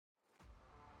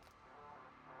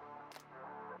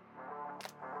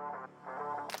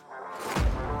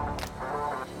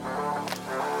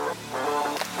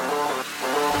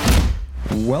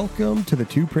Welcome to the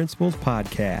Two Principals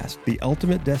Podcast, the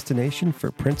ultimate destination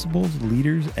for principals,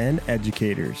 leaders, and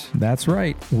educators. That's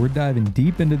right. We're diving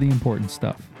deep into the important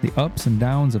stuff, the ups and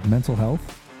downs of mental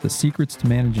health, the secrets to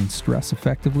managing stress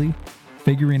effectively,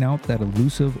 figuring out that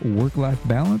elusive work-life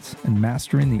balance, and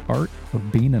mastering the art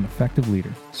of being an effective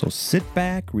leader. So sit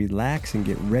back, relax, and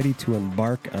get ready to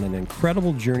embark on an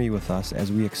incredible journey with us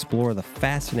as we explore the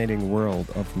fascinating world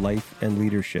of life and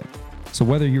leadership. So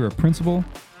whether you're a principal,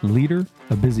 leader,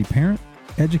 a busy parent,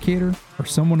 educator, or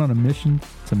someone on a mission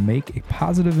to make a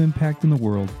positive impact in the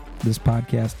world, this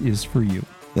podcast is for you.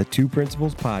 The Two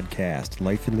Principals Podcast,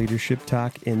 life and leadership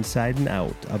talk inside and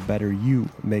out. A better you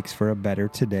makes for a better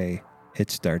today.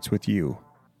 It starts with you.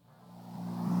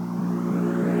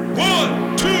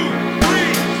 1, 2, 3,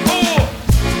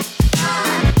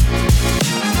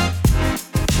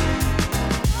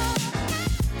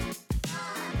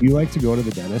 4. You like to go to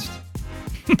the dentist?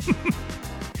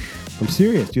 I'm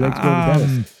serious. Do you like to go to the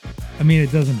dentist? I mean,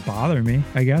 it doesn't bother me,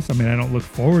 I guess. I mean, I don't look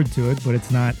forward to it, but it's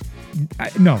not...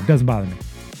 No, it doesn't bother me.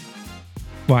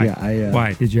 Why? Yeah,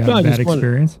 Why? Did you have a bad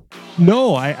experience?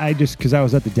 No, I just, because I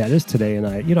was at the dentist today and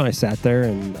I sat there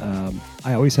and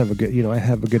I always have a good, I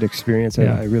have a good experience.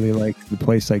 Yeah. I really like the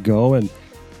place I go and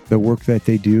the work that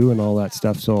they do and all that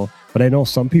stuff. So, but I know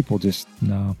some people just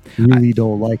really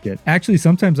don't like it. Actually,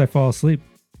 sometimes I fall asleep.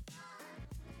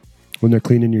 When they're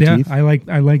cleaning your teeth? I like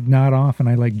nod off and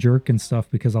I like jerk and stuff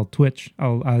because I'll twitch.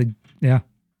 They're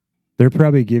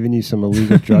probably giving you some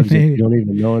illegal drugs that you don't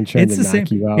even know and trying to knock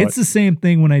you out. It's the same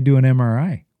thing when I do an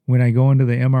MRI. When I go into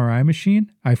the MRI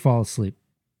machine, I fall asleep.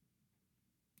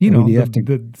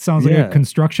 Sounds like a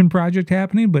construction project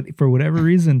happening, but for whatever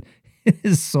reason,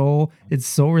 it's so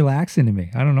relaxing to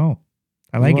me. I don't know.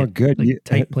 I like it. Good. Like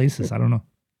tight places. I don't know.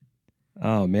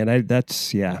 Oh man, I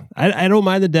don't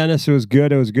mind the dentist. It was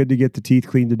good. It was good to get the teeth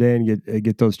cleaned today and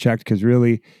get those checked because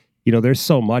really, there's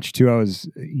so much too. I was,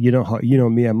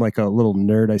 me, I'm like a little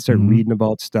nerd. I started reading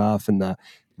about stuff and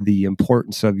the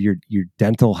importance of your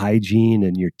dental hygiene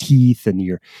and your teeth and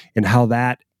how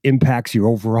that impacts your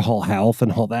overall health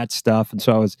and all that stuff. And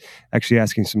so I was actually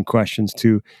asking some questions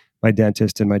to my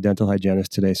dentist and my dental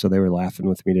hygienist today. So they were laughing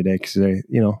with me today because I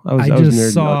was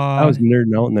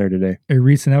nerding out in there today. A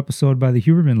recent episode by the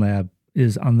Huberman Lab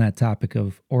is on that topic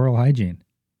of oral hygiene.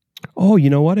 Oh,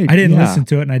 you know what? I didn't listen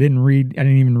to it and I didn't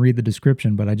even read the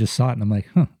description, but I just saw it and I'm like,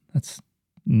 that's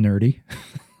nerdy.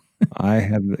 I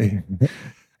have,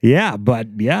 yeah, but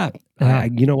yeah.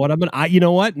 You know what?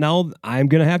 Now I'm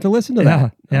going to have to listen to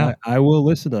that. Yeah. I will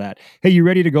listen to that. Hey, you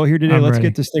ready to go here today? Let's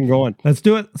get this thing going. Let's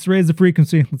do it. Let's raise the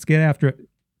frequency. Let's get after it.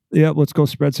 Yeah, let's go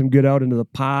spread some good out into the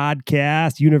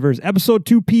podcast universe. Episode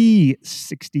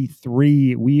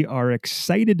 2P63. We are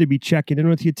excited to be checking in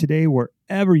with you today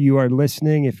wherever you are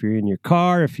listening. If you're in your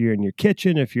car, if you're in your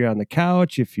kitchen, if you're on the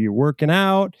couch, if you're working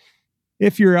out,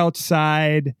 if you're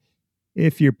outside,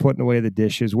 if you're putting away the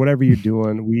dishes, whatever you're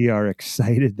doing, we are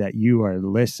excited that you are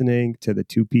listening to the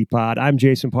 2P Pod. I'm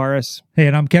Jason Paris. Hey,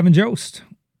 and I'm Kevin Jost.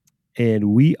 And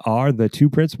we are the Two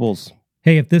Principals.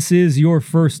 Hey, if this is your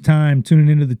first time tuning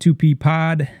into the 2P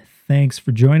Pod, thanks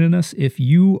for joining us. If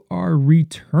you are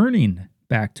returning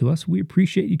back to us, we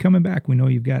appreciate you coming back. We know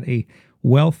you've got a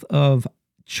wealth of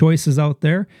choices out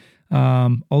there.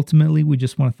 Ultimately, we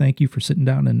just want to thank you for sitting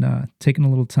down and taking a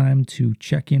little time to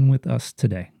check in with us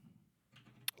today.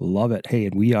 Love it. Hey,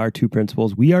 and we are Two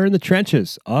Principals. We are in the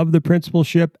trenches of the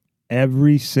principalship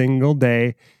every single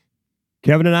day.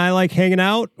 Kevin and I like hanging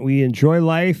out. We enjoy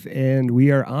life, and we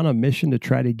are on a mission to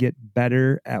try to get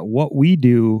better at what we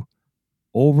do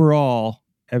overall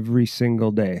every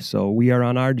single day. So we are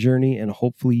on our journey, and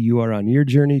hopefully you are on your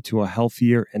journey to a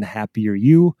healthier and happier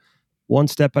you. One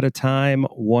step at a time,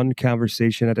 one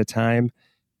conversation at a time.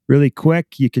 Really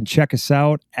quick, you can check us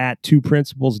out at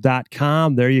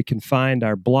twoprincipals.com. There you can find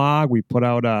our blog. We put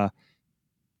out a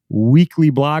weekly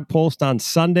blog post on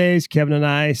Sundays. Kevin and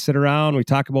I sit around. We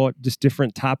talk about just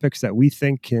different topics that we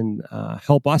think can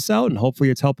help us out, and hopefully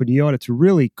it's helping you out. It's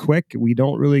really quick. We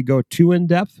don't really go too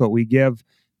in-depth, but we give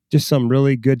just some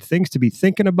really good things to be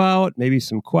thinking about, maybe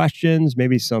some questions,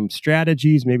 maybe some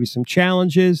strategies, maybe some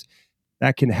challenges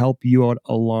that can help you out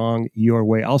along your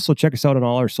way. Also, check us out on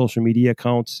all our social media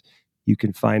accounts. You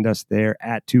can find us there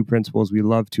at Two Principals. We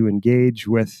love to engage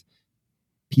with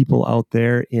people out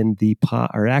there in the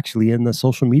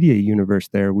social media universe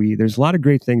there. There's a lot of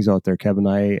great things out there, Kevin.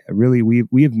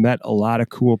 We have met a lot of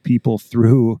cool people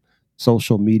through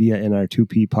social media in our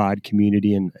 2P Pod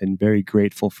community and very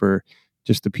grateful for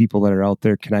just the people that are out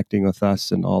there connecting with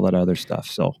us and all that other stuff.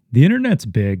 So the internet's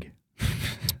big.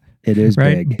 It is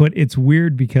right? Big. But it's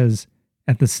weird because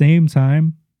at the same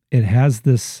time, it has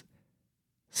this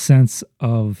sense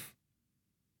of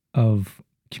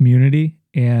community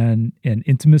and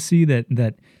intimacy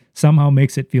that somehow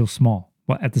makes it feel small,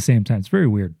 but at the same time, it's very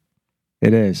weird.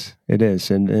 It is.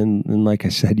 And like I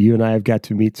said, you and I have got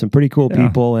to meet some pretty cool Yeah.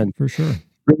 people, and For sure.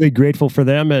 really grateful for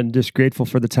them and just grateful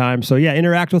for the time. So yeah,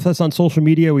 interact with us on social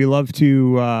media. We love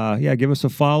to, give us a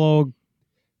follow.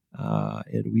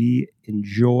 And we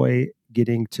enjoy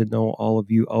getting to know all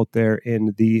of you out there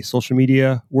in the social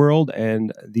media world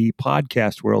and the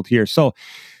podcast world here. So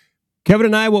Kevin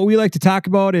and I, what we like to talk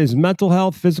about is mental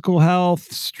health, physical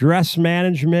health, stress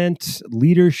management,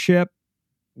 leadership,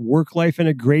 work-life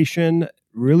integration,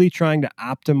 really trying to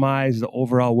optimize the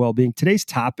overall well-being. Today's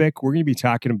topic, we're going to be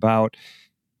talking about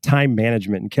time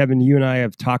management. And Kevin, you and I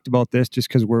have talked about this just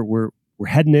because we're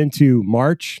heading into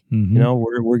March. Mhm. You know,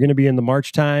 we're going to be in the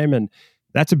March time, and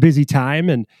that's a busy time.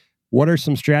 And what are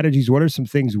some strategies? What are some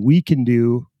things we can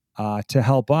do to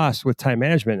help us with time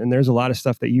management? And there's a lot of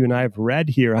stuff that you and I have read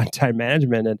here on time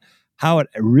management and how it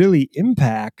really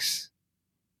impacts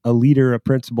a leader, a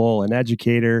principal, an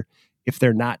educator if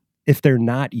they're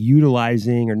not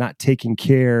utilizing or not taking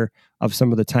care of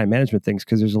some of the time management things,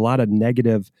 because there's a lot of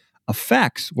negative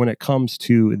effects when it comes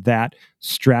to that,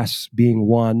 stress being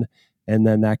one, and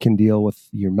then that can deal with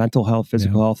your mental health,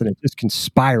 physical health, and it just can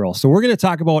spiral. So we're going to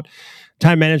talk about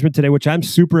time management today, which I'm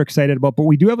super excited about, but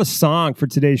we do have a song for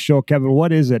today's show. Kevin,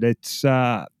 what is it? It's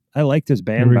I like this Here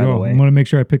band, we by go. the way. I want to make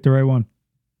sure I picked the right one.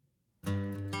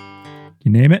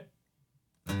 You name it?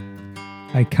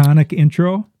 Iconic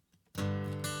intro.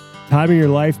 Time of Your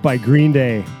Life by Green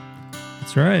Day.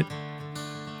 That's right.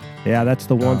 Yeah, that's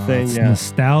the one thing. It's Yeah,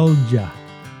 nostalgia.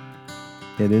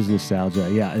 it is nostalgia.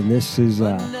 Yeah, and this is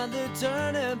Another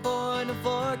turning point, a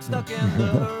fork stuck in the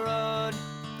road.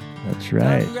 that's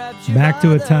right. Back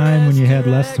to a time when you had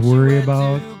less to worry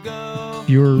about,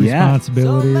 fewer Yeah.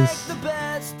 responsibilities.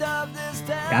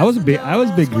 I was a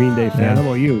big Green Day fan. Yeah. How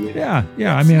about you? Yeah.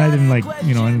 I mean, I didn't I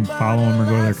didn't follow them or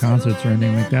go to their concerts or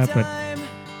anything like that. But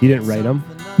You didn't write them?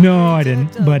 no, I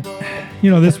didn't. But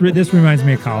this reminds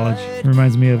me of college. It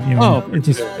reminds me of it's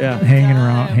just yeah. hanging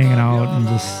out and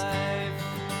just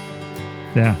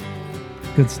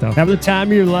good stuff. Have the time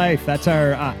of your life. That's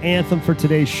our anthem for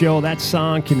today's show. That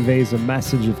song conveys a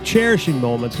message of cherishing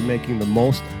moments and making the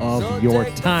most of your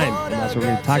time. And that's what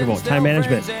we're going to talk about, time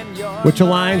management, which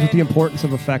aligns with the importance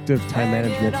of effective time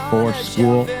management for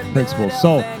school principals.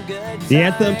 So, the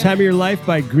anthem, Time of Your Life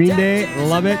by Green Day.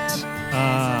 Love it.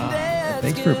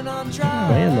 Thanks for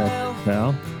playing that,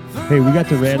 pal. Hey, we got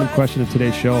the random question of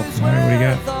today's show. All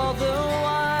right,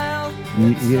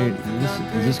 what do you got?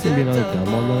 Is this going to be another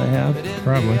dumb one that I have?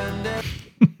 Probably.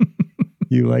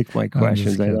 You like my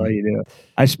questions. I know kidding. you do.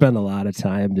 I spend a lot of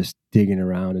time just digging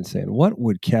around and saying, what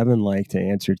would Kevin like to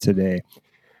answer today?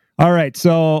 All right.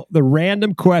 So the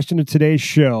random question of today's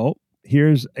show,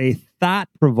 here's a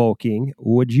thought-provoking,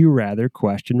 would you rather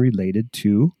question related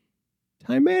to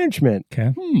time management.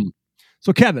 Okay.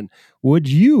 So Kevin, would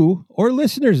you, or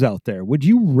listeners out there, would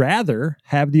you rather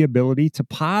have the ability to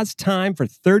pause time for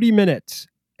 30 minutes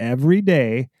every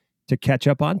day to catch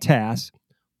up on tasks,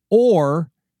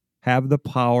 or have the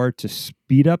power to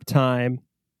speed up time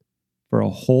for a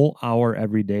whole hour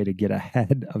every day to get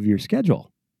ahead of your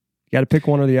schedule? You got to pick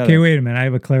one or the other. Okay, wait a minute. I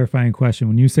have a clarifying question.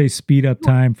 When you say speed up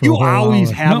time for You a whole always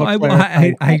hour, have no, a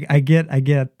clarifying I get.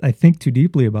 I think too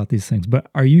deeply about these things.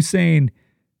 But are you saying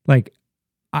like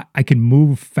I can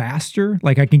move faster?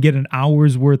 Like I can get an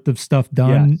hour's worth of stuff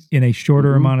done Yes. in a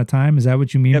shorter Mhm. amount of time? Is that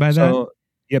what you mean by that?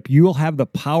 Yep, you will have the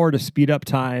power to speed up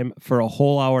time for a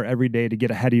whole hour every day to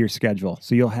get ahead of your schedule.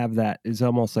 So you'll have that. It's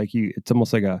almost like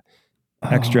a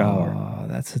extra hour. Oh,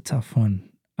 that's a tough one.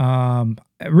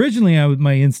 Originally,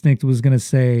 my instinct was going to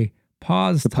say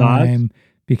pause The pause? time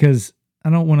because I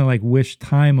don't want to like wish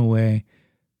time away.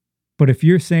 But if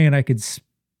you're saying I could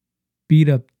speed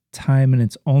up time and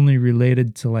it's only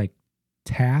related to like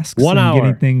tasks 1 and hour.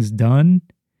 getting things done,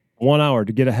 1 hour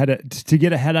to get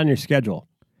ahead on your schedule.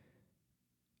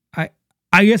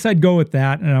 I guess I'd go with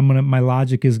that. And my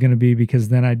logic is going to be because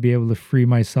then I'd be able to free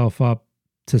myself up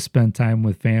to spend time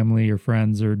with family or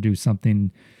friends or do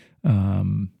something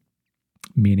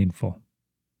meaningful.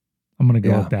 I'm going to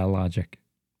go Yeah. with that logic.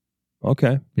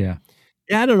 Okay. Yeah.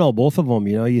 Yeah, I don't know. Both of them,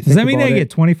 you Does think that mean about I it. get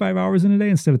 25 hours in a day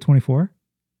instead of 24?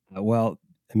 Well,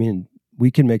 I mean, we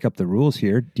can make up the rules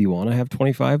here. Do you want to have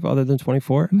 25 other than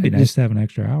 24? It'd be nice to have an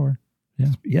extra hour.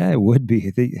 Yeah, it would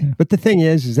be. But the thing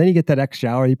is then you get that extra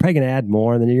hour. You're probably going to add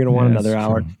more, and then you're going to want Yeah, another that's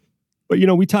hour. true.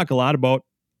 But, we talk a lot about,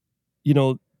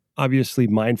 obviously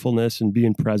mindfulness and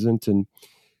being present. And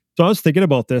so I was thinking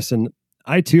about this, and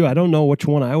I too. I don't know which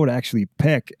one I would actually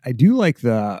pick. I do like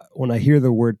when I hear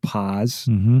the word pause.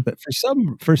 Mm-hmm. That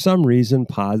for some reason,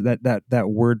 pause. That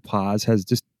word pause has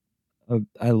just.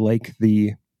 I like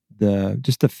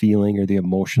just the feeling or the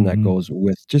emotion that Mhm. goes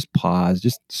with just pause,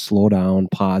 just slow down,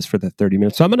 pause for the 30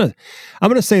 minutes. So I'm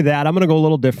gonna say that I'm gonna go a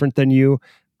little different than you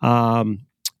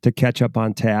to catch up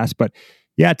on task. But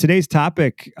yeah, today's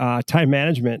topic, time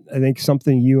management. I think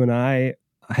something you and I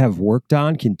have worked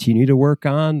on, continue to work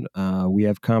on. We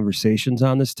have conversations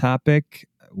on this topic.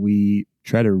 We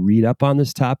try to read up on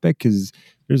this topic because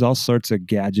there's all sorts of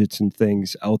gadgets and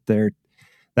things out there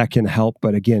that can help.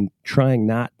 But again, trying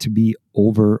not to be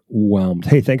overwhelmed.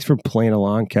 Hey, thanks for playing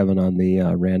along, Kevin, on the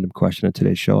random question of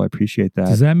today's show. I appreciate that.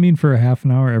 Does that mean for a half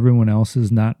an hour, everyone else is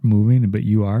not moving, but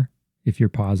you are, if you're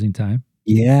pausing time?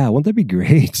 Yeah, wouldn't that be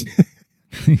great?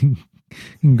 You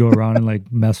can go around and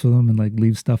like mess with them and like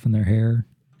leave stuff in their hair.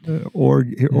 Or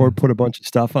put a bunch of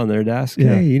stuff on their desk.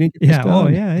 Yeah. Hey, you didn't get this Yeah. Oh,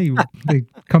 done. yeah. Hey, they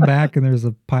come back and there's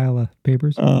a pile of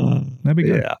papers. That'd be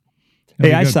good. Yeah. That'd be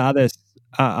Hey, I good. saw this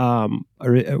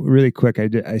really quick.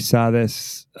 I saw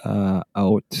this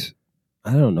out.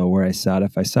 I don't know where I saw it.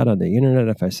 If I saw it on the internet,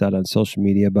 if I saw it on social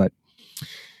media, but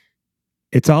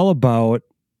it's all about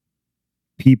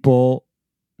people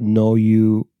know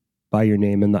you by your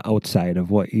name in the outside of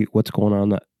what's going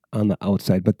on the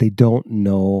outside, but they don't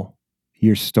know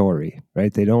your story,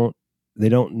 right? They don't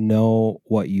know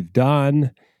what you've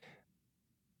done.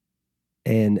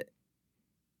 And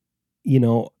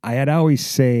I'd always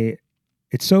say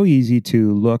it's so easy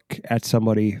to look at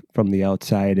somebody from the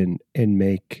outside and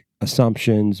make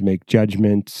assumptions, make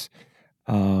judgments,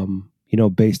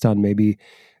 based on maybe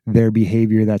their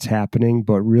behavior that's happening.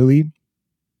 But really,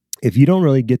 if you don't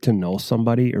really get to know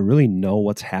somebody or really know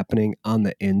what's happening on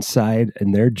the inside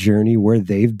and their journey, where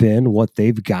they've been, what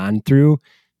they've gone through,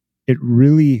 it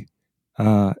really,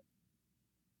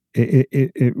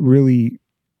 it really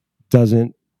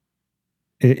doesn't.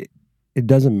 It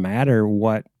doesn't matter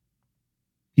what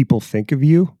people think of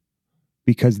you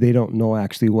because they don't know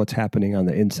actually what's happening on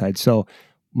the inside. So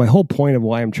my whole point of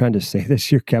why I'm trying to say this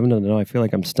here, Kevin, I know I feel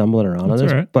like I'm stumbling around That's on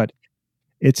this, all right. but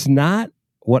it's not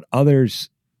what others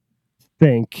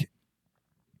think.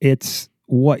 It's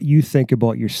what you think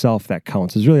about yourself that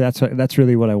counts. That's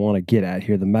really what I want to get at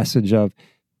here. The message of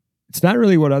it's not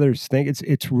really what others think.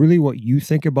 It's really what you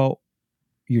think about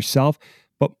yourself.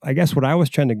 But I guess what I was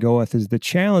trying to go with is the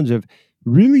challenge of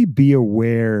really be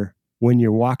aware when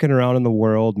you're walking around in the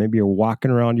world. Maybe you're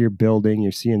walking around your building,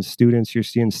 you're seeing students, you're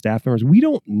seeing staff members. We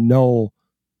don't know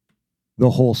the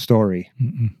whole story.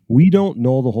 Mm-mm. We don't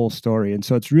know the whole story. And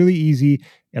so it's really easy,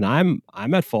 and I'm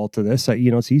at fault to this.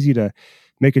 It's easy to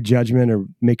make a judgment or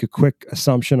make a quick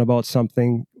assumption about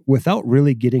something without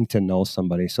really getting to know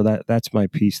somebody. So that's my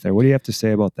piece there. What do you have to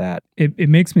say about that? It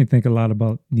makes me think a lot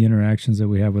about the interactions that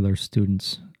we have with our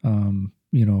students. Being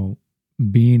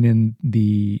in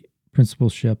the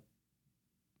principalship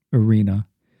arena,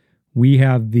 we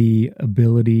have the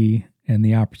ability and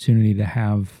the opportunity to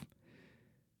have,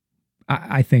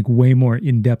 I think, way more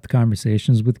in-depth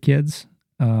conversations with kids.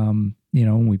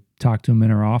 We talk to them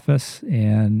in our office,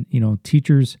 and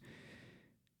teachers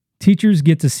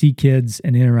get to see kids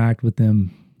and interact with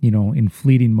them, in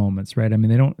fleeting moments, right? I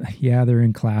mean, they're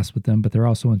in class with them, but they're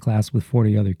also in class with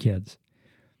 40 other kids.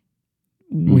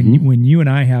 When you and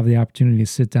I have the opportunity to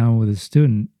sit down with a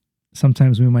student,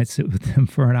 sometimes we might sit with them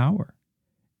for an hour.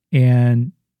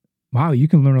 And wow, you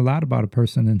can learn a lot about a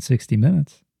person in 60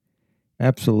 minutes.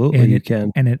 Absolutely, And you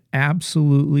can. And it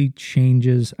absolutely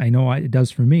changes. I know it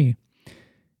does for me.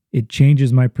 It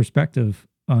changes my perspective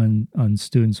on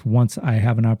students once I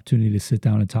have an opportunity to sit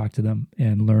down and talk to them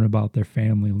and learn about their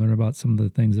family, learn about some of the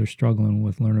things they're struggling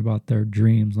with, learn about their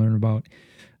dreams, learn about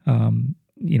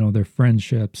their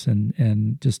friendships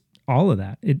and just all of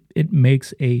that. It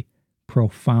makes a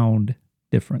profound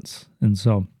difference. And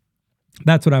so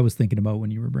that's what I was thinking about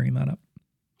when you were bringing that up.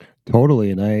 Totally.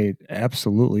 And I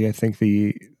think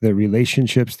the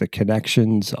relationships, the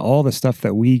connections, all the stuff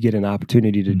that we get an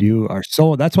opportunity to do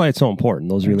that's why it's so important,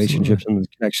 those relationships and the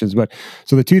connections. But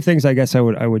so the two things I guess I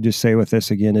would just say with this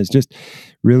again is just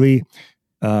really,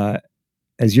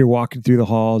 as you're walking through the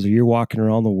halls or you're walking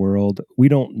around the world, we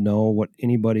don't know what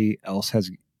anybody else has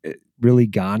really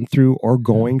gone through or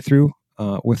going through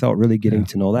without really getting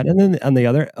to know that. And then on the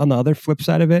other flip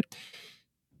side of it,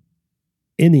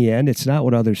 in the end, it's not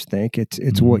what others think.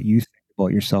 It's what you think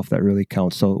about yourself that really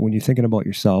counts. So when you're thinking about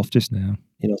yourself, just,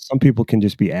 some people can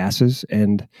just be asses,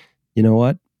 and you know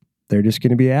what? They're just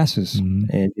going to be asses,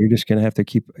 and you're just going to have to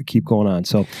keep going on.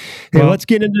 So, hey, let's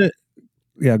get into.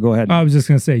 Yeah, go ahead. I was just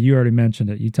going to say, you already mentioned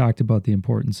it. You talked about the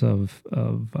importance of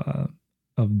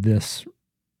of this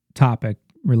topic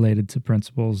related to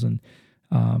principals. And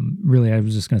really, I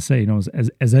was just going to say,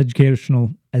 as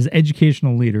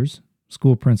educational leaders,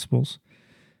 school principals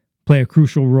play a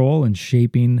crucial role in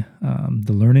shaping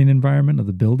the learning environment of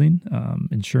the building,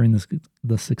 ensuring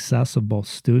the success of both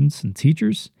students and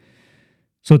teachers.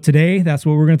 So today, that's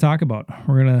what we're going to talk about.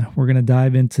 We're gonna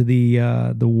dive into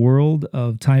the world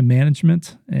of time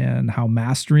management and how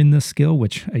mastering this skill,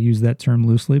 which I use that term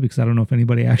loosely because I don't know if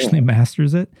anybody actually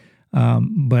masters it,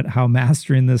 but how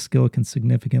mastering this skill can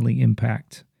significantly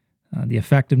impact the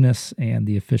effectiveness and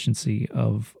the efficiency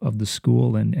of the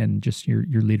school and just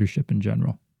your leadership in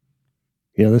general.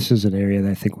 This is an area that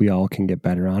I think we all can get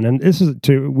better on.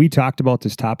 And we talked about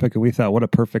this topic and we thought, what a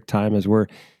perfect time as we're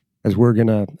going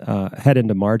to head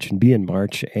into March and be in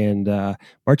March. And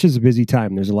March is a busy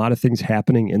time. There's a lot of things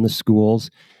happening in the schools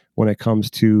when it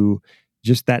comes to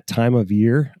just that time of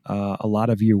year. A lot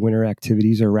of your winter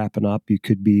activities are wrapping up. You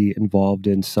could be involved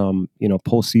in some,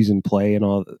 postseason play and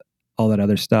all that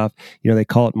other stuff. They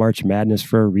call it March Madness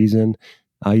for a reason.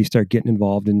 You start getting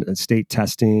involved in state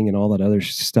testing and all that other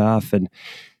stuff. And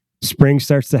spring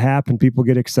starts to happen. People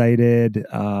get excited.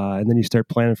 And then you start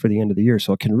planning for the end of the year.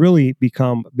 So it can really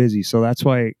become busy. So that's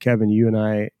why, Kevin, you and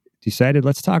I decided,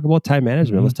 let's talk about time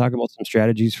management. Mm-hmm. Let's talk about some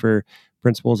strategies for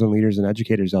principals and leaders and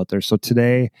educators out there. So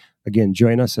today, again,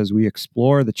 join us as we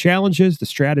explore the challenges, the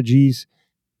strategies,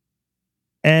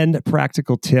 and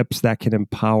practical tips that can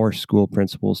empower school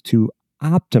principals to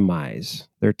optimize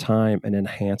their time and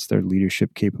enhance their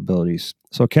leadership capabilities.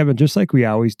 So, Kevin, just like we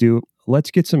always do, let's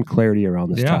get some clarity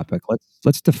around this topic.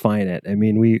 Let's define it. I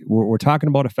mean, we're talking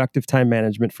about effective time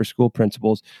management for school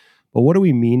principals, but what do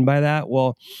we mean by that?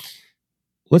 Well,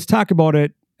 let's talk about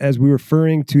it as we're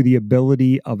referring to the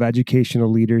ability of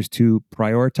educational leaders to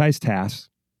prioritize tasks,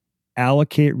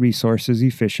 allocate resources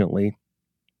efficiently,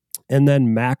 and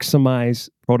then maximize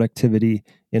productivity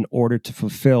in order to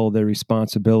fulfill their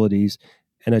responsibilities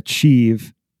and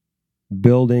achieve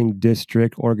building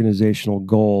district organizational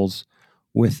goals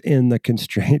within the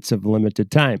constraints of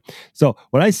limited time. So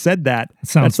when I said that, it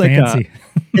sounds that's fancy.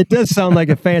 It does sound like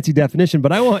a fancy definition,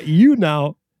 but I want you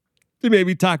now to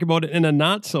maybe talk about it in a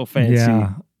not so fancy.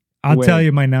 Yeah. I'll way. tell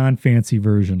you my non-fancy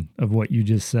version of what you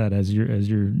just said as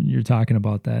you're talking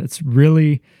about that. It's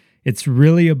really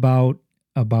about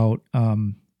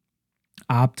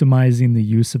optimizing the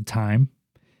use of time,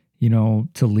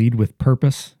 to lead with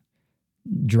purpose,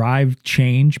 drive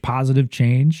change, positive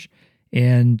change,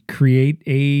 and create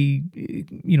a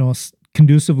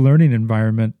conducive learning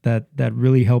environment that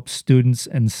really helps students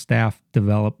and staff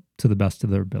develop to the best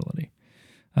of their ability.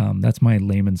 That's my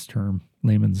layman's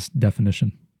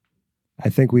definition. I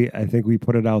think we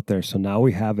put it out there. So now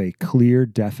we have a clear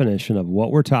definition of what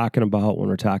we're talking about when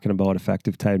we're talking about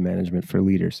effective time management for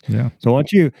leaders. Yeah. So why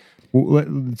don't you?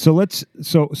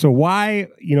 So why?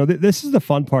 This is the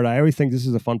fun part. I always think this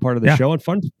is the fun part of the show and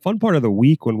fun part of the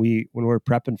week when we're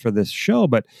prepping for this show.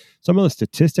 But some of the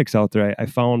statistics out there I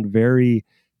found very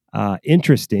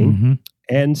interesting. Mm-hmm.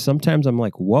 And sometimes I'm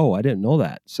like, whoa, I didn't know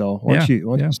that. So why don't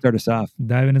you start us off?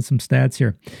 Diving into some stats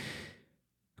here.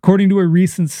 According to a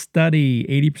recent study,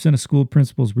 80% of school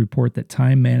principals report that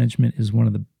time management is one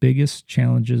of the biggest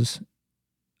challenges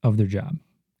of their job.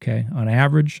 Okay. On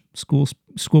average, school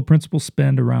principals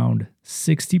spend around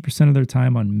 60% of their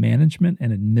time on management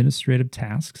and administrative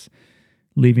tasks,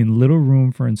 leaving little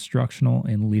room for instructional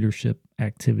and leadership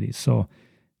activities. So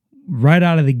right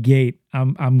out of the gate,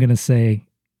 I'm going to say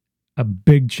a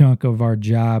big chunk of our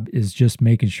job is just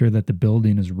making sure that the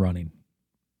building is running.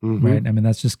 Mm-hmm. Right. I mean,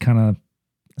 that's just kind of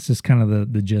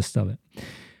the gist of it.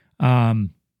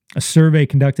 A survey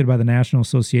conducted by the National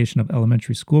Association of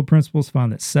Elementary School Principals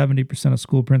found that 70% of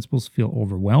school principals feel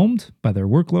overwhelmed by their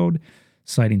workload,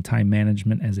 citing time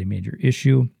management as a major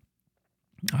issue.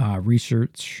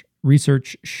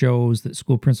 Research shows that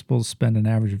school principals spend an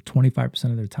average of 25%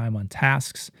 of their time on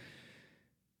tasks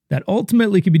that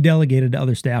ultimately could be delegated to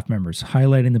other staff members,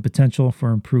 highlighting the potential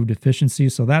for improved efficiency.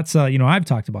 So that's, I've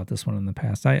talked about this one in the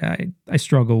past. I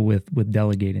struggle with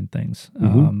delegating things.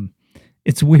 Mm-hmm.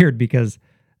 It's weird because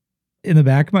in the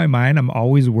back of my mind, I'm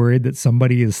always worried that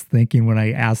somebody is thinking when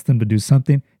I ask them to do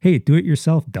something, hey, do it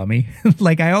yourself, dummy.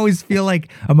 Like I always feel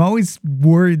like I'm always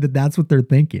worried that that's what they're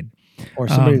thinking. Or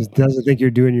somebody doesn't think you're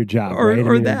doing your job. Or, right?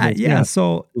 or that. Yeah.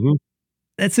 So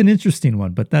that's an interesting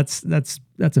one, but that's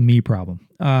a me problem.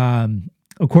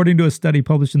 According to a study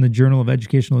published in the Journal of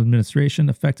Educational Administration,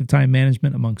 effective time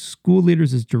management among school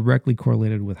leaders is directly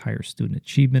correlated with higher student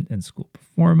achievement and school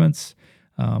performance,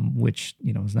 which,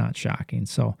 is not shocking.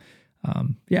 So,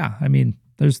 I mean,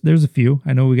 there's a few.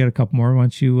 I know we got a couple more. Why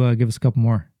don't you give us a couple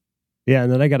more? Yeah,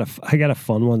 and then I got a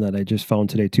fun one that I just found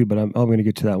today too, but I'm going to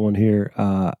get to that one here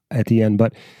at the end.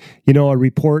 But a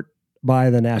report by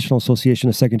the National Association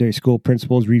of Secondary School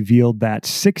Principals revealed that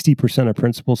 60% of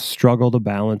principals struggle to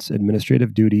balance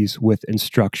administrative duties with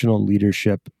instructional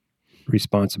leadership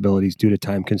responsibilities due to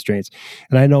time constraints.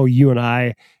 And I know you and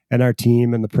I and our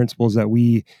team and the principals that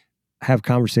we have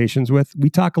conversations with, we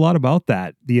talk a lot about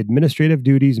that, the administrative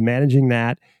duties, managing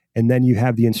that. And then you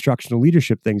have the instructional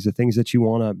leadership things, the things that you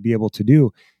want to be able to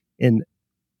do. And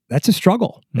that's a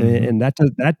struggle. And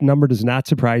that number does not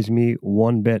surprise me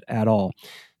one bit at all.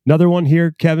 Another one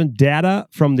here, Kevin, data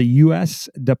from the U.S.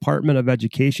 Department of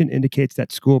Education indicates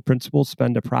that school principals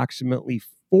spend approximately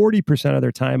 40% of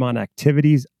their time on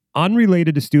activities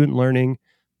unrelated to student learning,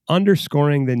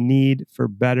 underscoring the need for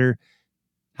better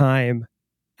time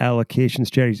allocation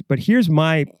strategies. But here's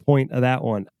my point of that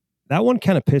one. That one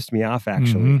kind of pissed me off,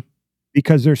 actually,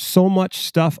 because there's so much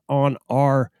stuff on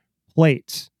our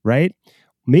plates, right?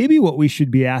 Maybe what we should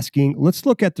be asking, let's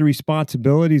look at the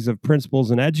responsibilities of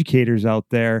principals and educators out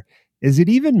there. Is it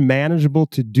even manageable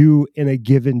to do in a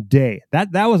given day? That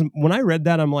was, when I read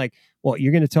that, I'm like, well,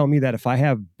 you're going to tell me that if I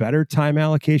have better time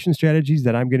allocation strategies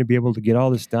that I'm going to be able to get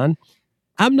all this done?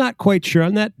 I'm not quite sure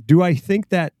on that. Do I think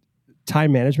that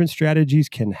time management strategies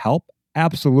can help?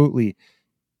 Absolutely.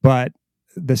 But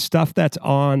the stuff that's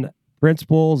on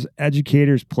principals,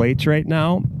 educators' plates right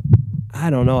now, I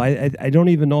don't know. I don't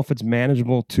even know if it's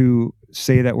manageable to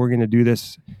say that we're going to do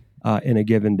this in a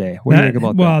given day. What do you think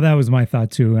about that? Well, that was my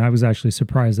thought too. I was actually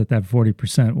surprised that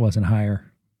 40% wasn't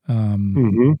higher.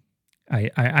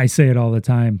 I say it all the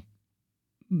time.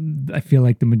 I feel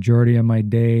like the majority of my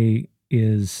day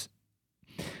is,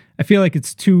 I feel like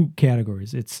it's two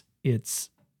categories. It's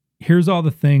here's all the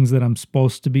things that I'm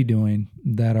supposed to be doing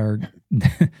that are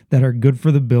that are good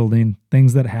for the building,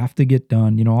 things that have to get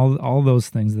done, all those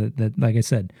things that like I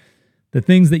said, the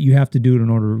things that you have to do in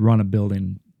order to run a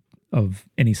building of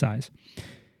any size.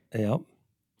 Yep.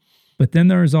 But then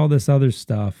there's all this other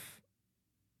stuff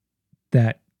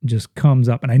that just comes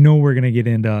up, and I know we're going to get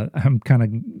into, I'm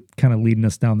kind of leading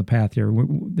us down the path here.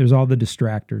 There's all the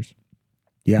distractors.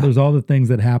 Yeah. There's all the things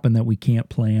that happen that we can't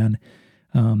plan.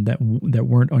 That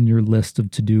weren't on your list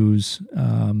of to-dos.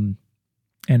 And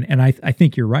I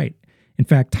think you're right. In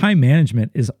fact, time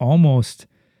management is almost,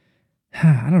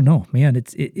 I don't know, man,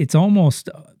 it's almost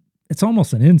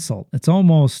an insult. It's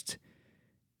almost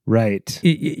right.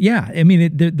 Yeah. I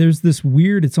mean, there's this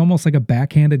weird, it's almost like a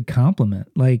backhanded compliment.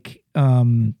 Like, we're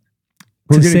going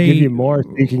to give you more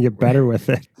so you can get better with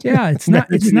it. Yeah. It's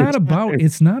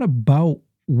not about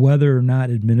whether or not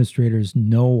administrators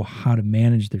know how to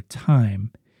manage their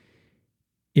time.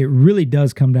 It really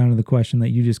does come down to the question that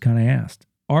you just kind of asked.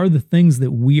 Are the things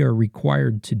that we are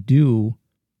required to do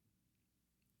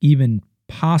even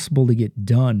possible to get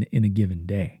done in a given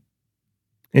day?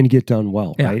 And get done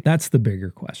well, yeah, right? That's the bigger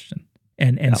question.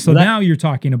 And so now you're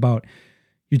talking about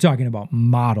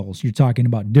models. You're talking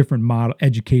about different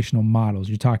educational models.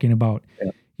 You're talking about,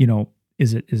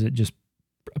 is it just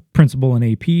principal and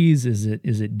APs? Is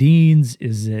it deans?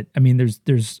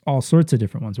 There's all sorts of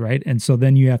different ones, right? And so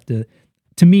then you have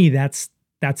to me, that's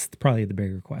probably the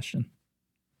bigger question.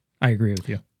 I agree with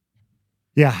you.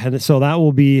 Yeah. And so that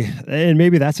will be, and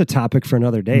maybe that's a topic for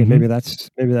another day. Maybe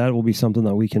that will be something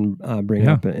that we can bring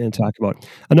up and talk about.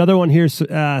 Another one here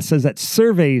says that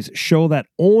surveys show that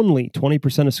only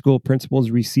 20% of school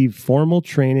principals receive formal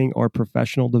training or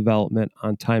professional development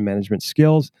on time management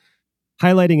skills,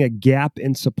 highlighting a gap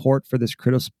in support for this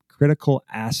critical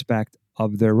aspect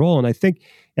of their role. And I think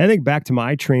back to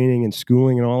my training and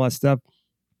schooling and all that stuff,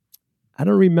 I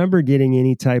don't remember getting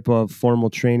any type of formal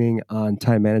training on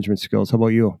time management skills. How about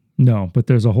you? No, but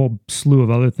there's a whole slew of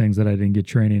other things that I didn't get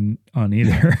training on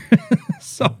either.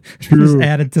 So True. Just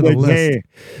add it to the list. Hey,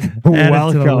 add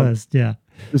it to the list. Yeah.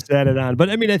 Just add it on. But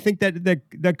I mean, I think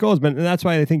that goes, man. And that's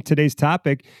why I think today's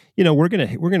topic, we're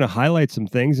gonna highlight some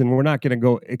things, and we're not gonna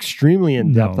go extremely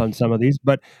in depth on some of these.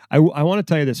 But I want to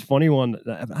tell you this funny one.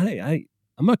 I'm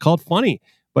gonna call it funny.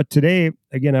 But today,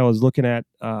 again, I was looking at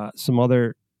some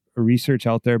other research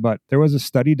out there, but there was a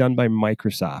study done by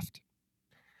Microsoft,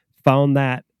 found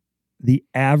that the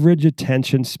average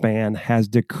attention span has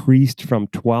decreased from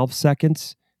 12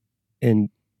 seconds in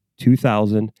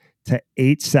 2000 to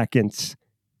 8 seconds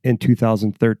in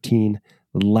 2013,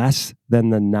 less than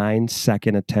the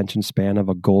 9-second attention span of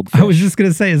a goldfish. I was just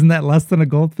going to say, isn't that less than a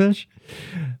goldfish?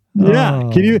 Yeah.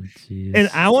 Can you? Geez. And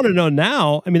I want to know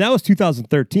now, I mean, that was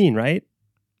 2013, right?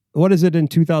 What is it in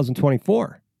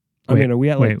 2024? Are we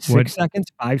at 6 seconds,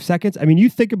 5 seconds? I mean, you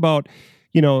think about,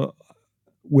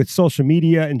 with social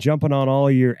media and jumping on all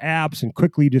of your apps and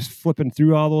quickly just flipping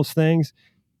through all those things.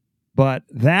 But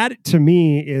that to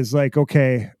me is like,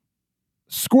 okay,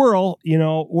 squirrel,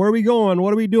 where are we going?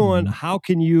 What are we doing? Mhm. How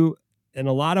can you, and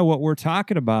a lot of what we're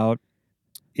talking about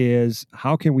is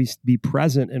how can we be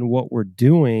present in what we're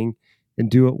doing and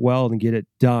do it well and get it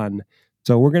done.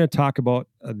 So we're going to talk about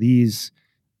these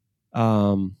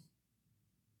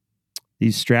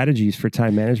strategies for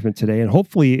time management today, and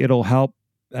hopefully it'll help.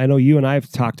 I know you and I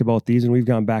have talked about these, and we've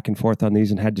gone back and forth on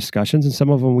these and had discussions, and some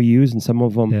of them we use and some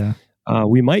of them Yeah.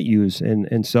 we might use.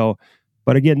 And so,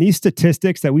 but again, these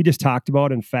statistics that we just talked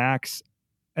about and facts,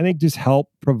 I think just help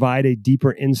provide a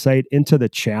deeper insight into the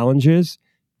challenges.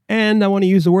 And I want to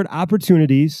use the word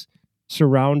opportunities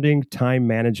surrounding time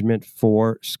management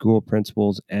for school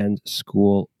principals and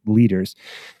school leaders.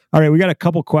 All right, we got a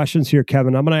couple questions here,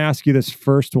 Kevin. I'm going to ask you this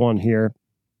first one here.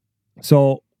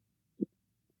 So,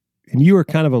 and you were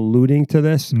kind of alluding to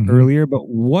this Mhm. earlier, but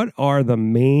what are the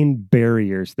main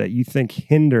barriers that you think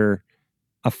hinder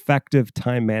effective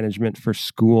time management for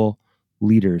school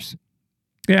leaders?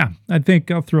 Yeah, I think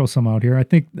I'll throw some out here. I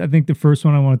think the first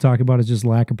one I want to talk about is just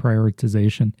lack of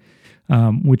prioritization,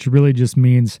 which really just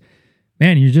means,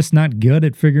 man, you're just not good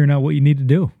at figuring out what you need to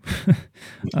do.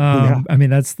 Yeah. I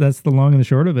mean, that's the long and the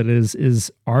short of it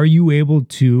is are you able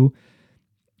to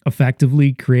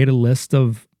effectively create a list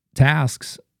of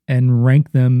tasks and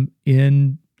rank them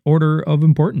in order of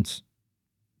importance?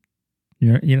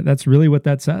 That's really what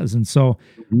that says. And so,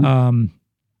 Mhm.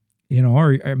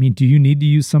 do you need to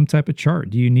use some type of chart?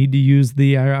 Do you need to use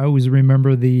I always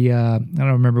remember I don't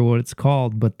remember what it's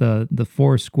called, but the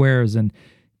four squares, and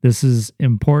this is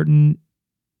important,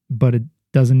 but it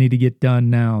doesn't need to get done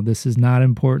now. This is not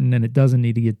important and it doesn't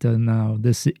need to get done now.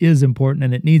 This is important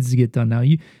and it needs to get done now.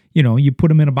 You put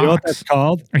them in a You know what that's box.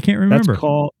 called? I can't That's remember.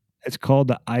 called It's called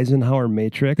the Eisenhower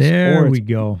matrix, There we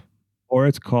go. or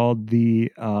it's called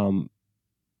the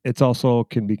it's also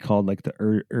can be called like the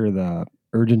the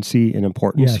urgency and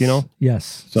importance, Yes.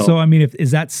 Yes. So- So I mean, if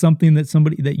is that something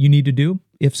that you need to do?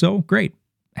 If so, great.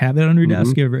 Have it on your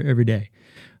desk every day.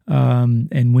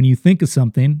 And when you think of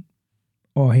something,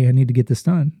 oh hey, I need to get this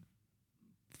done,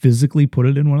 physically put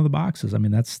it in one of the boxes. I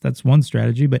mean, that's one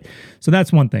strategy. But so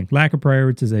that's one thing: lack of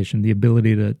prioritization, the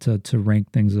ability to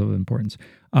rank things of importance.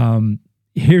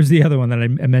 Here's the other one that I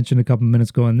mentioned a couple minutes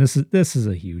ago, and this is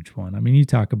a huge one. I mean, you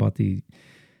talk about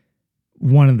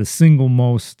one of the single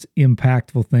most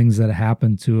impactful things that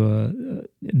happen to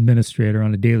a administrator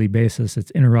on a daily basis. It's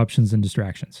interruptions and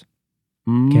distractions.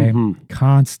 Okay. Mhm.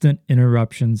 Constant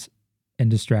interruptions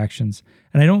and distractions.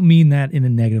 And I don't mean that in a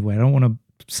negative way. I don't want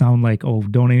to sound like, oh,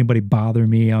 don't anybody bother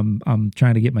me. I'm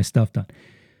trying to get my stuff done.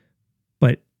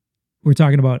 But we're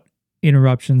talking about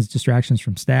interruptions, distractions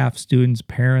from staff, students,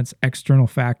 parents, external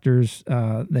factors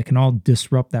that can all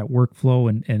disrupt that workflow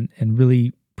and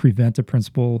really prevent a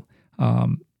principal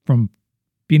from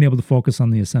being able to focus on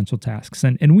the essential tasks.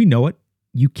 And we know it.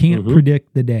 You can't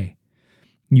predict the day.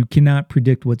 You cannot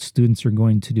predict what students are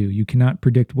going to do. You cannot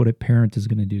predict what a parent is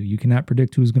going to do. You cannot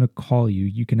predict who's going to call you.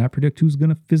 You cannot predict who's going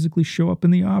to physically show up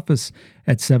in the office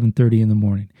at 7:30 in the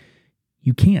morning.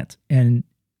 You can't. And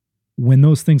when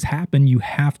those things happen, you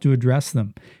have to address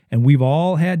them. And we've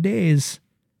all had days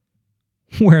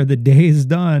where the day is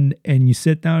done and you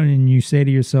sit down and you say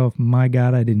to yourself, my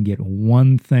God, I didn't get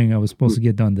one thing I was supposed to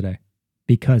get done today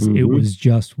because it was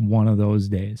just one of those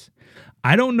days.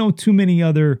 I don't know too many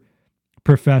other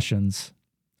professions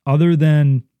other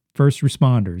than first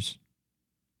responders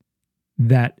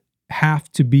that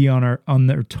have to be on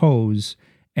their toes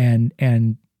and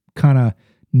kind of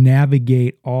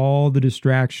navigate all the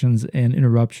distractions and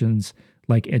interruptions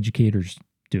like educators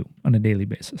do on a daily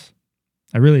basis.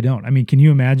 I really don't. I mean, can you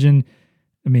imagine,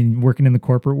 working in the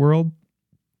corporate world,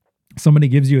 somebody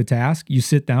gives you a task, you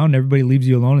sit down, and everybody leaves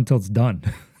you alone until it's done.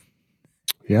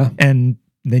 Yeah. And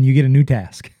then you get a new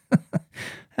task.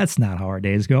 That's not how our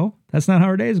days go.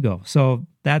 So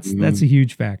that's a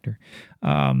huge factor.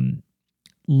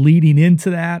 Leading into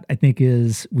that, I think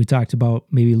we talked about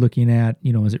maybe looking at,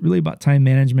 is it really about time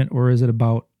management or is it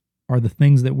about, are the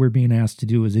things that we're being asked to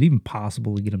do, is it even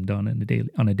possible to get them done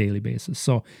on a daily basis?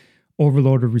 So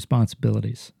overload of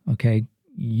responsibilities. Okay.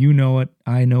 You know it.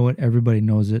 I know it. Everybody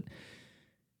knows it.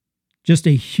 Just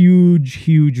a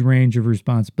huge range of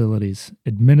responsibilities,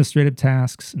 administrative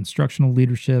tasks, instructional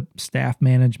leadership, staff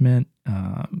management,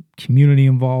 community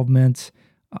involvement,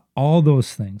 all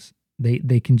those things.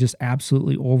 They can just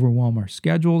absolutely overwhelm our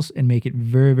schedules and make it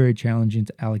very, very challenging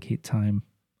to allocate time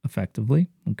effectively.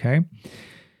 Okay.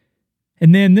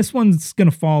 And then this one's going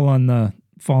to fall on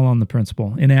the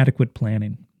principal: inadequate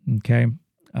planning. Okay.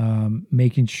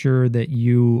 Making sure that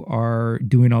you are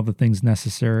doing all the things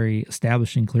necessary,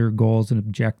 establishing clear goals and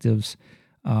objectives,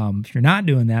 If you're not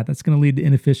doing that, that's going to lead to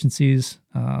inefficiencies,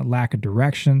 lack of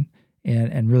direction,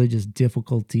 and really just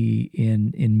difficulty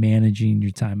in managing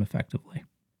your time effectively.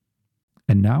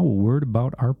 And now a word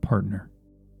about our partner,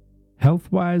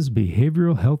 Healthwise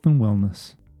Behavioral Health and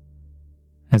Wellness.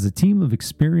 As a team of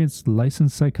experienced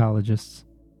licensed psychologists,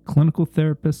 clinical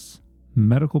therapists,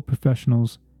 medical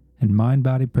professionals, and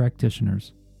mind-body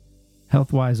practitioners,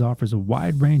 Healthwise offers a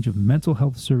wide range of mental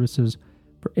health services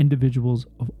for individuals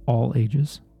of all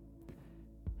ages.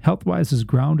 Healthwise is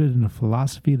grounded in a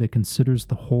philosophy that considers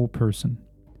the whole person.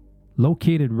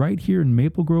 Located right here in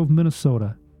Maple Grove,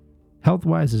 Minnesota,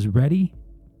 Healthwise is ready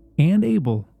and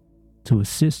able to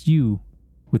assist you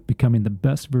with becoming the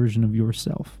best version of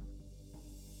yourself.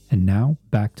 And now,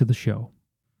 back to the show.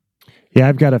 Yeah,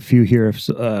 I've got a few here,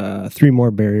 3 more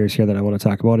barriers here that I want to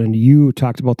talk about. And you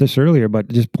talked about this earlier, but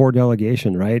just poor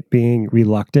delegation, right? Being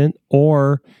reluctant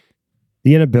or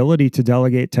the inability to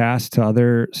delegate tasks to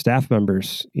other staff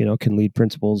members, can lead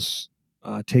principals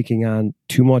taking on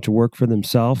too much work for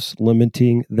themselves,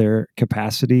 limiting their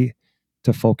capacity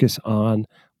to focus on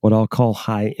what I'll call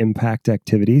high impact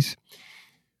activities.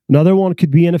 Another one could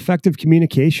be ineffective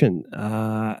communication.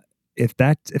 If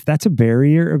that's a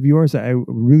barrier of yours, I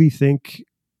really think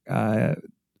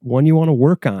one you want to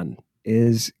work on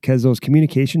is because those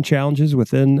communication challenges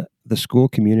within the school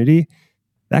community,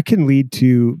 that can lead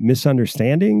to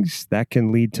misunderstandings, that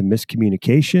can lead to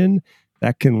miscommunication,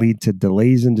 that can lead to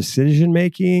delays in decision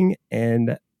making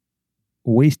and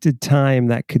wasted time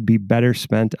that could be better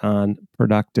spent on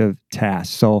productive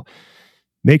tasks. So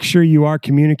make sure you are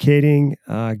communicating,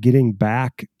 getting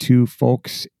back to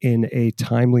folks in a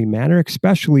timely manner,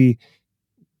 especially,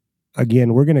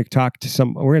 again, we're going to talk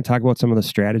about some of the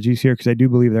strategies here, because I do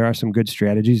believe there are some good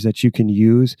strategies that you can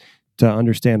use to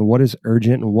understand what is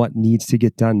urgent and what needs to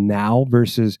get done now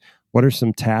versus what are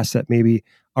some tasks that maybe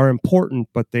are important,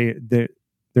 but they're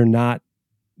not,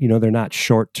 they're not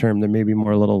short term. They're maybe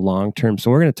more a little long term. So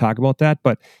we're going to talk about that,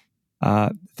 but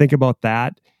think about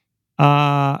that.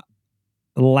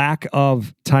 Lack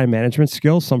of time management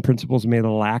skills. Some principals may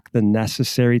lack the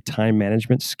necessary time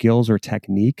management skills or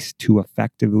techniques to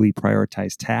effectively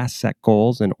prioritize tasks, set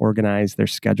goals, and organize their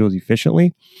schedules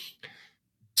efficiently.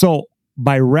 So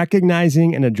by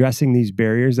recognizing and addressing these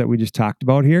barriers that we just talked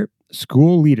about here,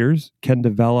 school leaders can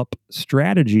develop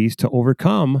strategies to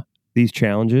overcome these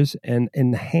challenges and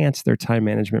enhance their time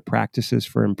management practices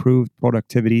for improved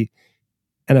productivity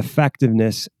and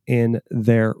effectiveness in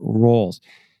their roles.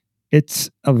 It's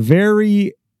a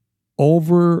very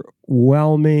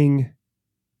overwhelming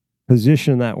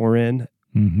position that we're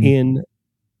in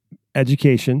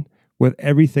education with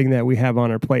everything that we have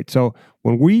on our plate. So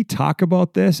when we talk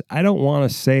about this, I don't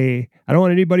want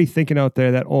anybody thinking out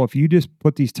there that, if you just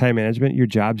put these time management, your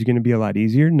job's going to be a lot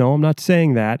easier. No, I'm not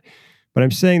saying that. But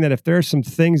I'm saying that if there are some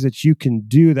things that you can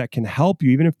do that can help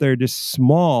you, even if they're just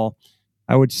small,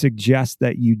 I would suggest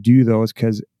that you do those,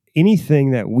 because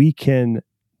anything that we can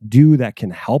do that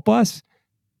can help us,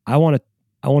 I want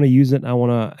to use it, and I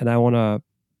want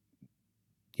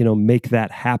to make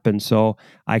that happen so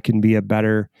I can be a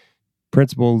better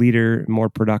principal, leader, more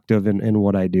productive in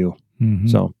what I do. Mm-hmm.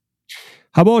 So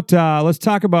how about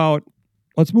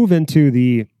let's move into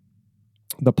the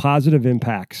positive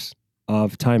impacts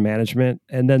of time management,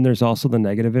 and then there's also the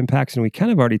negative impacts, and we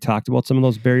kind of already talked about some of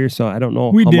those barriers, so I don't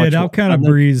know. I'll kind of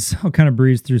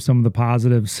breeze through some of the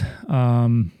positives,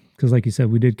 because like you said,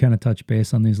 we did kind of touch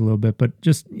base on these a little bit, but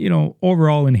just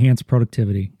overall enhance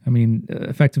productivity. I mean,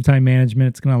 effective time management,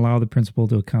 it's going to allow the principal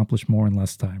to accomplish more in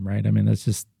less time, right? I mean,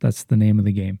 that's the name of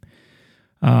the game.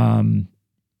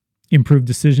 Improve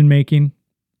decision making.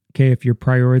 Okay, if you're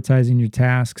prioritizing your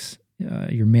tasks,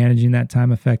 you're managing that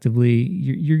time effectively,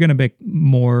 you're going to make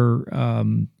more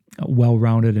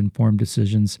well-rounded, informed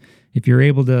decisions. If you're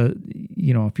able to,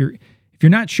 if you're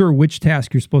not sure which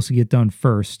task you're supposed to get done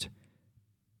first,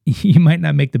 you might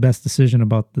not make the best decision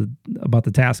about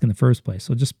the task in the first place.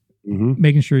 So just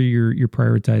making sure you're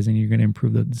prioritizing, you're going to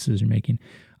improve the decision making.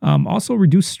 Also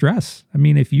reduce stress. I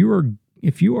mean, if you are,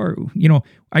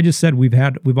 I just said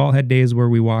we've all had days where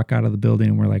we walk out of the building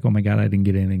and we're like, oh my God, I didn't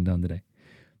get anything done today.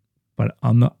 But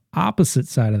on the opposite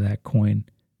side of that coin,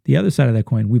 the other side of that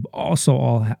coin, we've also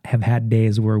all have had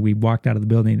days where we walked out of the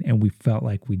building and we felt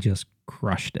like we just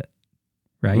crushed it,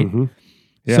 right? Mm-hmm.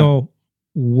 Yeah. So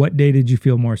what day did you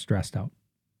feel more stressed out?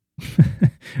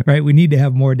 Right? We need to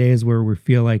have more days where we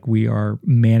feel like we are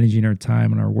managing our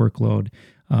time and our workload.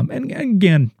 And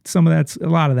again, a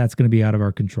lot of that's going to be out of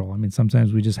our control. I mean,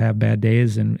 sometimes we just have bad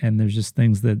days and there's just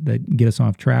things that get us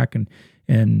off track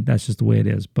and that's just the way it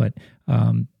is. But,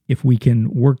 if we can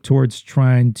work towards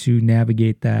trying to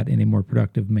navigate that in a more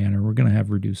productive manner, we're going to have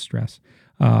reduced stress,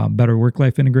 better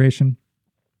work-life integration.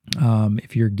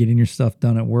 If you're getting your stuff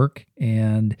done at work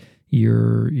and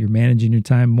you're managing your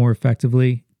time more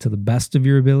effectively to the best of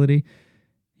your ability,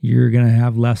 you're going to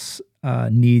have less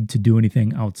need to do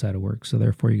anything outside of work. So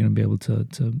therefore, you're going to be able to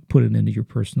put it into your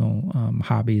personal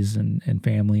hobbies and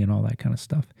family and all that kind of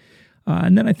stuff.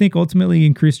 And then I think ultimately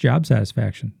increase job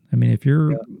satisfaction. I mean, if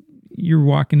you're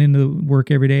walking into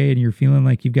work every day and you're feeling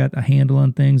like you've got a handle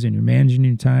on things and you're managing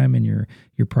your time and you're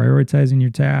prioritizing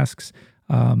your tasks,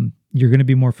 you're going to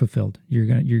be more fulfilled.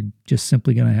 You're just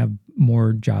simply going to have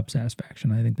more job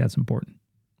satisfaction. I think that's important.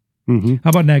 Mm-hmm. How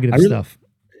about negative stuff?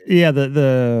 Yeah,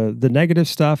 the negative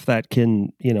stuff that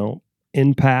can,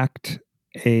 impact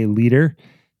a leader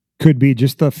could be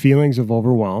just the feelings of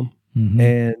overwhelm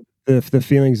and the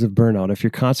feelings of burnout. If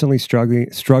you're constantly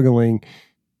struggling,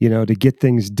 to get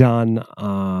things done,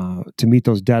 to meet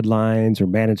those deadlines or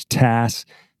manage tasks,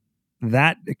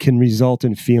 that can result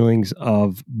in feelings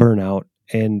of burnout.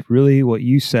 And really what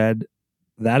you said,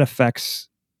 that affects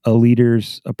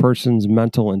a person's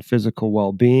mental and physical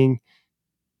well-being.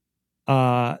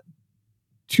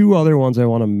 Two other ones I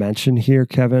want to mention here,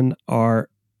 Kevin, are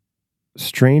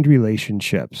strained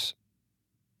relationships.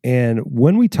 And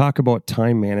when we talk about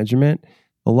time management,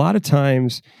 a lot of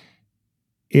times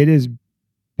it is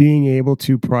being able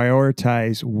to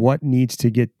prioritize what needs to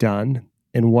get done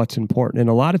and what's important. And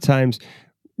a lot of times,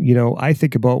 I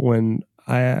think about when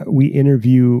we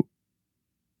interview,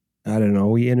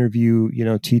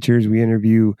 teachers, we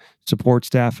interview support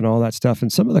staff and all that stuff.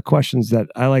 And some of the questions that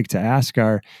I like to ask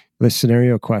are the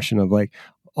scenario question of like,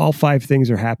 all 5 things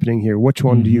are happening here. Which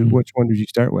one did you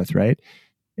start with? Right.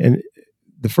 And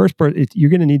the first part,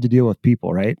 you're going to need to deal with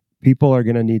people, right? People are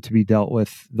going to need to be dealt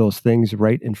with those things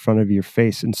right in front of your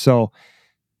face. And so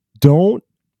don't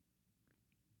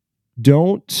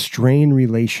strain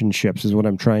relationships is what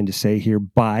I'm trying to say here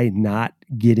by not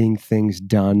getting things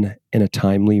done in a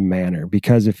timely manner.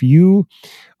 Because if you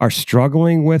are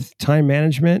struggling with time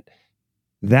management,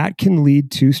 that can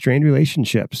lead to strained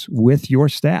relationships with your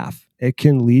staff. It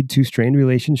can lead to strained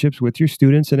relationships with your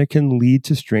students, and it can lead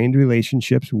to strained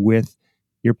relationships with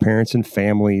your parents and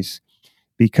families.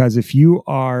 Because if you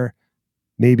are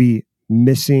maybe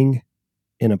missing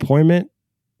an appointment,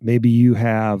 maybe you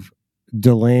have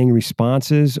delaying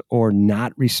responses or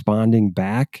not responding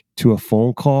back to a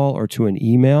phone call or to an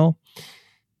email,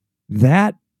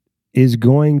 that's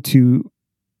going to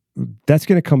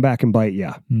come back and bite you.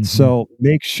 Mm-hmm. So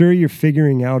make sure you're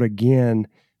figuring out again,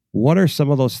 what are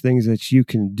some of those things that you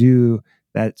can do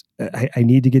that I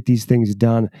need to get these things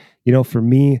done. For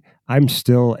me, I'm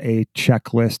still a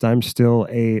checklist. I'm still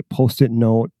a Post-it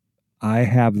note. I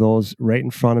have those right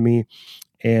in front of me.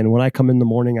 And when I come in the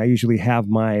morning, I usually have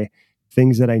my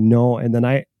things that I know. And then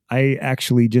I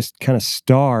actually just kind of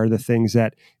star the things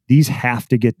that these have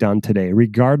to get done today.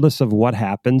 Regardless of what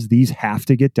happens, these have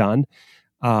to get done.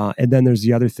 And then there's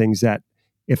the other things that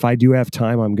if I do have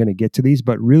time, I'm going to get to these,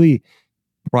 but really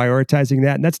prioritizing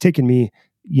that. And that's taken me,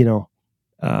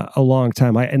 a long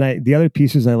time. The other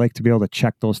piece is I like to be able to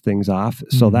check those things off.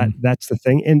 So that's the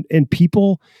thing. And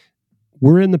people,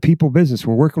 we're in the people business.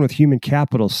 We're working with human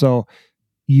capital. So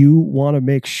you want to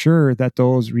make sure that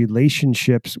those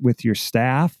relationships with your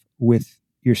staff, with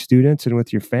your students, and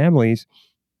with your families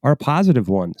are a positive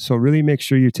one. So really make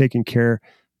sure you're taking care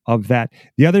of that.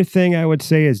 The other thing I would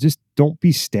say is just don't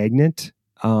be stagnant.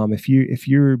 If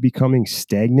you're becoming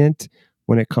stagnant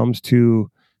when it comes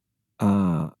to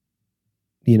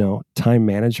time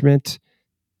management,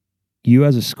 you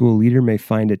as a school leader may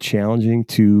find it challenging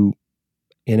to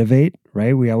innovate,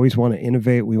 right? We always want to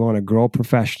innovate. We want to grow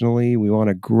professionally. We want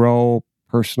to grow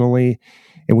personally.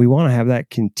 And we want to have that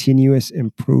continuous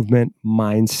improvement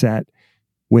mindset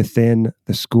within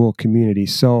the school community.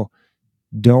 So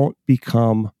don't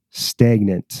become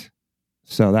stagnant.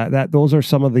 So those are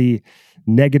some of the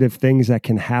negative things that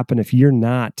can happen if you're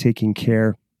not taking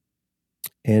care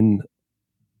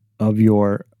of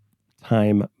your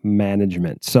time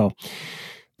management. So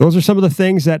those are some of the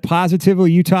things that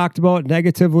positively you talked about.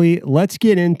 Negatively, let's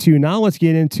get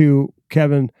into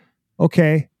Kevin.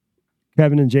 Okay,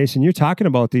 Kevin and Jason, you're talking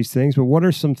about these things, but what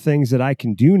are some things that I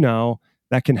can do now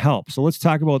that can help? So let's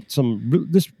talk about some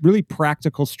just really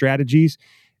practical strategies,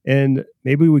 and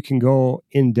maybe we can go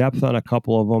in depth on a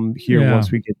couple of them here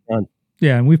once we get done.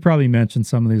 Yeah, and we've probably mentioned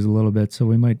some of these a little bit, so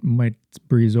we might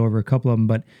breeze over a couple of them.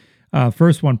 But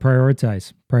first one,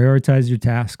 prioritize your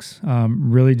tasks.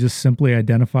 Really just simply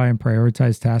identify and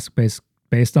prioritize tasks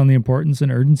based on the importance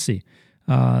and urgency,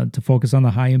 to focus on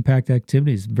the high impact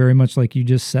activities. Very much like you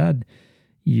just said,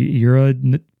 You're a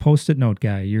Post-it note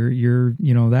guy. You're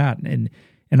that, and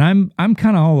I'm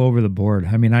kind of all over the board.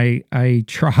 I mean, I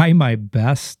try my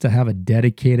best to have a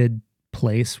dedicated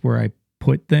place where I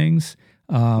put things,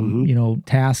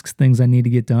 tasks, things I need to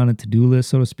get done, a to-do list,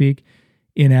 so to speak.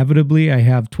 Inevitably, I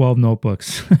have 12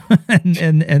 notebooks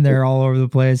and they're all over the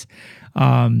place.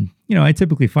 I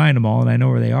typically find them all and I know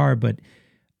where they are, but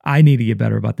I need to get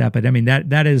better about that. But I mean,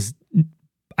 that is,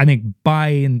 I think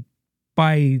by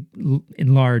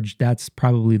and large, that's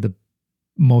probably the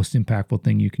most impactful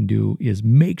thing you can do is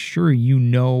make sure you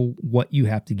know what you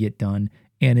have to get done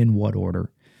and in what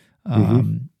order.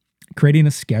 Creating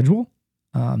a schedule,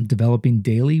 developing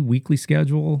daily, weekly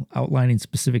schedule, outlining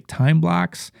specific time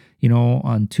blocks.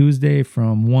 On Tuesday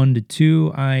from 1 to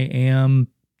 2, I am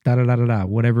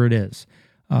whatever it is.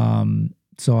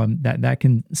 So that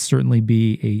can certainly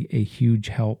be a huge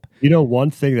help.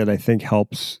 One thing that I think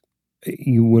helps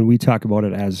you when we talk about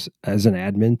it as an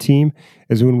admin team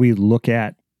is when we look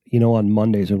at, on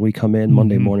Mondays when we come in,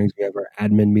 Monday mornings, we have our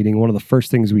admin meeting. One of the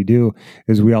first things we do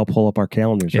is we all pull up our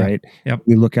calendars, right? Yep.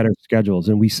 We look at our schedules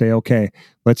and we say, okay,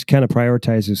 let's kind of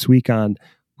prioritize this week on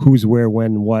who's where,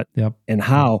 when, what, and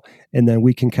how. And then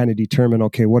we can kind of determine,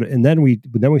 okay, what, and then we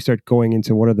start going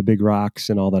into what are the big rocks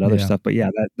and all that other stuff. But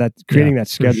that creating that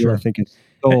schedule, sure. I think is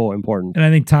so important. And I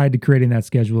think tied to creating that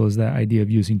schedule is that idea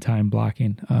of using time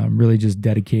blocking, really just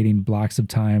dedicating blocks of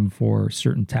time for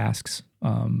certain tasks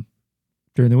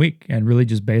during the week, and really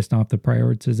just based off the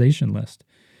prioritization list.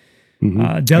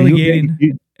 Delegating.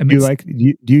 Do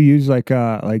you use like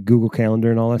Google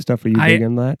Calendar and all that stuff? Are you big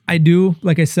in that? I do.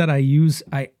 Like I said, I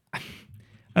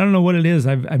don't know what it is.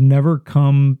 I've never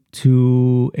come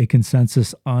to a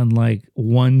consensus on like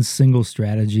one single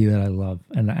strategy that I love,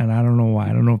 and I don't know why.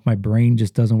 I don't know if my brain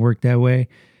just doesn't work that way.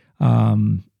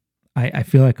 I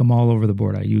feel like I'm all over the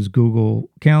board. I use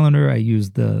Google Calendar. I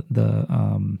use the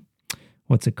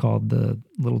what's it called? The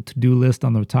little to-do list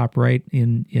on the top right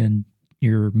in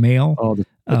your mail. Oh, the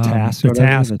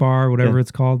task, bar, whatever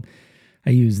it's called. I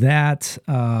use that.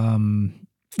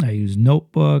 I use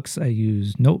notebooks. I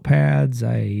use notepads.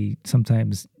 I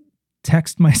sometimes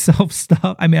text myself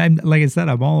stuff. I mean, like I said,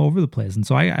 I'm all over the place, and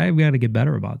so I've got to get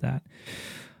better about that.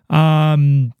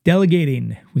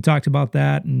 Delegating. We talked about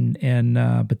that,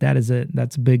 but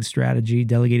that's a big strategy.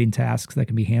 Delegating tasks that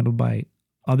can be handled by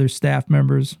other staff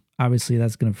members. Obviously,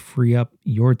 that's going to free up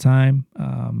your time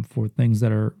for things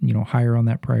that are higher on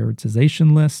that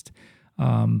prioritization list.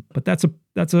 But that's a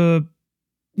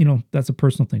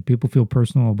personal thing. People feel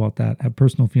personal about that. Have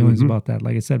personal feelings about that.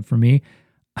 Like I said, for me,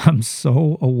 I'm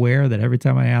so aware that every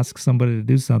time I ask somebody to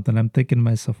do something, I'm thinking to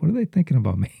myself, "What are they thinking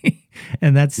about me?"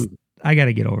 And that's I got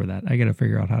to get over that. I got to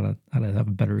figure out how to have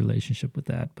a better relationship with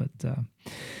that. But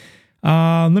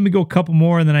let me go a couple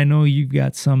more, and then I know you've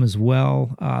got some as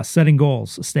well. Setting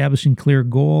goals, establishing clear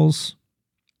goals,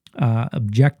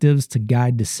 objectives to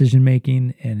guide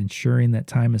decision-making, and ensuring that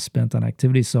time is spent on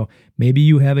activities. So maybe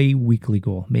you have a weekly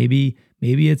goal. Maybe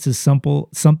it's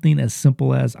something as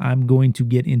simple as I'm going to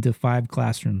get into 5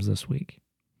 classrooms this week.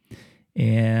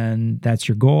 And that's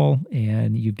your goal,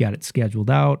 and you've got it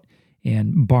scheduled out.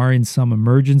 And barring some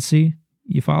emergency,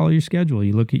 you follow your schedule.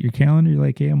 You look at your calendar. You're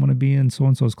like, hey, I'm going to be in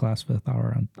so-and-so's class 5th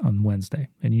hour on Wednesday.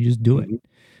 And you just do it.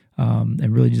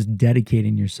 And really just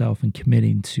dedicating yourself and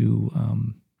committing to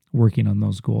working on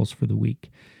those goals for the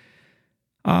week.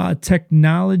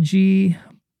 Technology,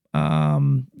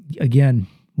 again,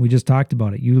 we just talked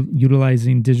about it.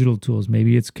 Utilizing digital tools.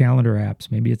 Maybe it's calendar apps.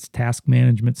 Maybe it's task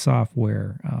management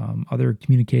software, other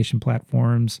communication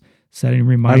platforms, setting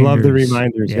reminders. I love the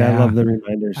reminders. Yeah, I love the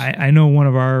reminders. I know one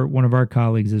of our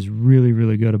colleagues is really,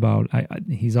 really good about,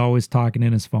 he's always talking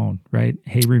in his phone, right?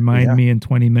 Hey, remind me in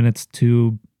 20 minutes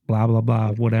to blah, blah,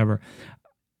 blah, whatever.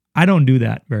 I don't do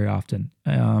that very often.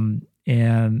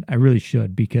 And I really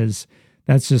should, because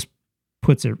that's just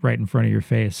puts it right in front of your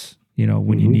face,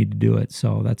 when you need to do it.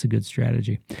 So that's a good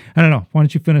strategy. I don't know. Why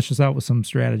don't you finish us out with some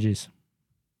strategies?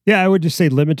 Yeah, I would just say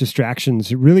limit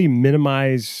distractions. Really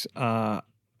minimize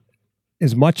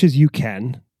as much as you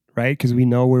can, right? Because we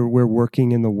know we're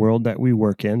working in the world that we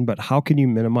work in, but how can you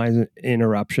minimize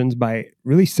interruptions by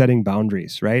really setting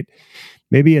boundaries, right?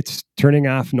 Maybe it's turning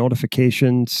off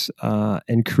notifications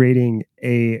and creating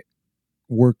a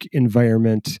work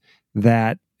environment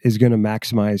that is going to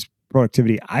maximize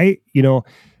productivity.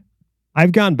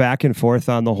 I've gone back and forth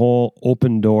on the whole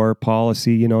open door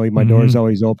policy. My door is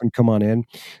always open, come on in.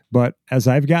 But as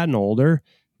I've gotten older,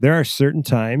 there are certain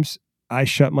times I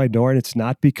shut my door, and it's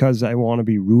not because I want to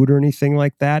be rude or anything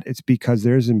like that. It's because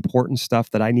there's important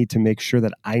stuff that I need to make sure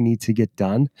that I need to get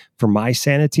done for my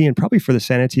sanity and probably for the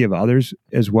sanity of others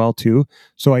as well too.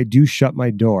 So I do shut my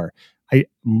door.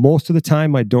 most of the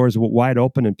time my doors are wide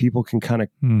open and people can kind of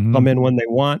come in when they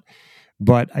want,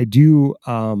 but I do,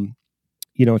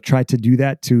 try to do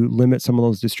that to limit some of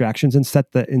those distractions and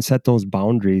set those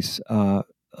boundaries.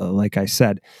 Like I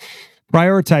said,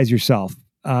 prioritize yourself,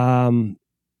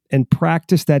 and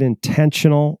practice that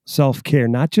intentional self-care,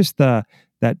 not just that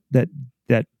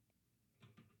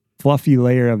fluffy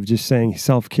layer of just saying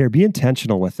self-care. Be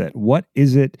intentional with it. What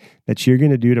is it that you're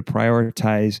going to do to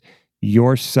prioritize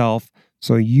yourself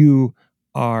so you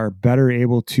are better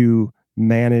able to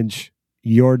manage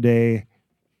your day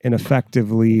and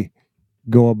effectively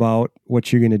go about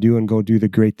what you're going to do and go do the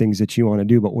great things that you want to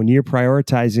do? But when you're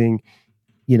prioritizing,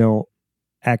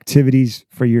 activities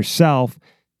for yourself,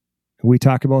 we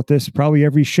talk about this probably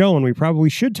every show, and we probably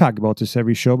should talk about this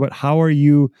every show, but how are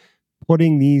you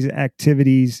putting these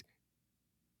activities,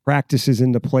 practices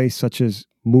into place, such as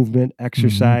movement,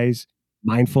 exercise,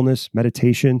 mindfulness,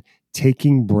 meditation,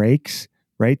 taking breaks,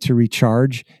 right, to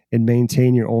recharge and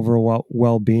maintain your overall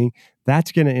well-being?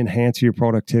 That's going to enhance your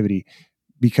productivity.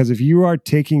 Because if you are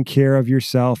taking care of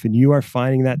yourself and you are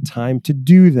finding that time to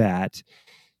do that,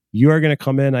 you are going to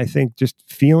come in, I think, just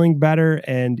feeling better,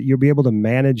 and you'll be able to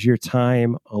manage your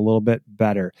time a little bit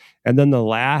better. And then the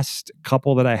last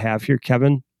couple that I have here,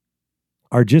 Kevin,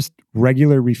 are just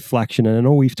regular reflection. And I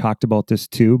know we've talked about this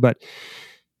too, but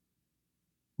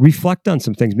reflect on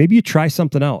some things. Maybe you try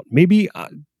something out. Maybe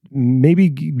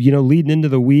leading into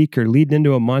the week or leading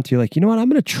into a month, you're like, you know what, I'm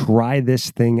going to try this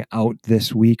thing out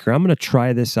this week, or I'm going to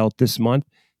try this out this month.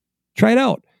 Try it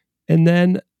out. And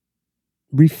then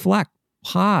reflect,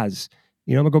 pause.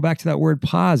 I'm going to go back to that word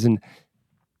pause. And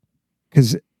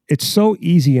because it's so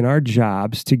easy in our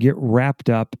jobs to get wrapped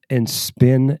up and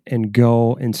spin and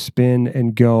go and spin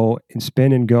and go and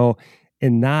spin and go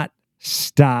and not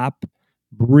stop,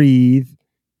 breathe,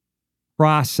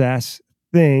 process,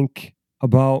 think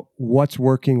about what's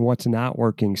working, what's not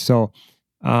working. So,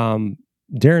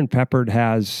 Darren Peppard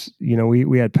has,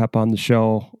 we had Pep on the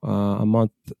show a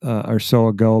month or so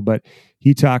ago, but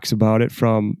he talks about it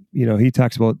from, he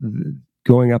talks about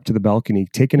going up to the balcony,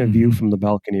 taking a view from the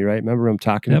balcony, right? Remember him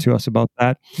talking to us about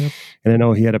that? Yep. And I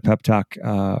know he had a pep talk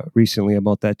recently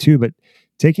about that too, but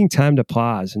taking time to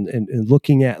pause and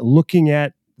looking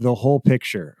at the whole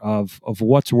picture of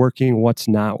what's working, what's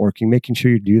not working, making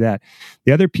sure you do that.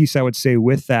 The other piece I would say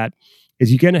with that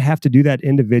is you're going to have to do that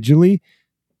individually,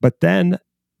 but then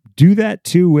do that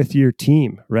too with your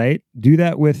team, right? Do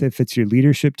that with, if it's your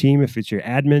leadership team, if it's your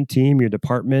admin team, your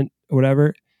department,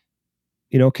 whatever,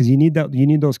 because you need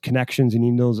those connections, you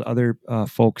need those other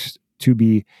folks to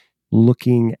be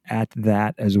looking at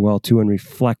that as well too, and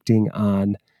reflecting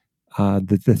on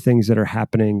the things that are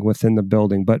happening within the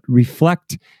building. But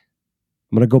reflect,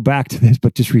 I'm going to go back to this,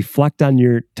 but just reflect on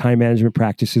your time management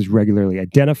practices regularly.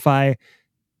 Identify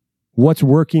what's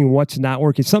working, what's not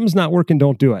working. Something's not working,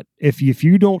 don't do it. If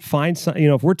you don't find something,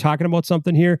 if we're talking about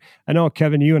something here, I know,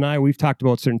 Kevin, you and I, we've talked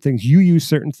about certain things. You use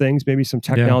certain things, maybe some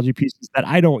technology pieces that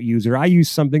I don't use, or I use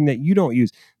something that you don't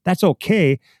use. That's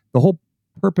okay. The whole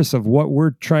purpose of what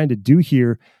we're trying to do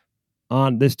here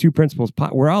on this Two Principles,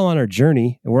 we're all on our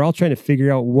journey, and we're all trying to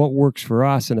figure out what works for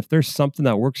us. And if there's something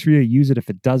that works for you, use it. If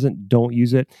it doesn't, don't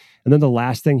use it. And then the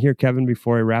last thing here, Kevin,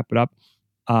 before I wrap it up,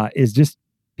 is just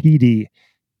PD.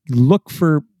 Look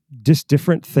for just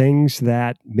different things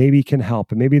that maybe can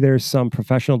help. And maybe there's some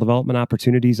professional development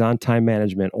opportunities on time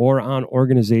management or on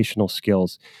organizational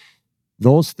skills.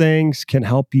 Those things can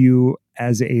help you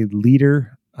as a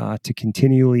leader to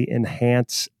continually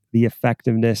enhance the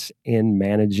effectiveness in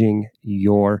managing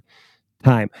your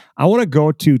time. I want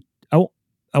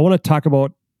to talk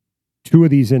about two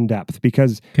of these in depth,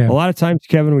 because a lot of times,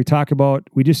 Kevin, we talk about,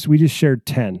 we just shared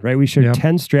 10, right? We shared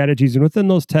 10 strategies, and within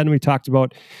those 10, we talked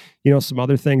about, some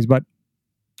other things, but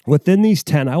within these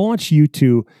 10, I want you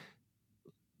to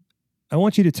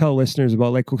tell listeners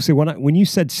about, like, say, when you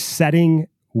said setting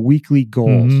weekly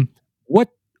goals, what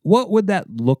would that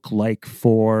look like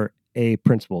for a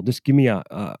principal? Just give me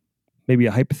maybe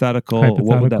a hypothetical.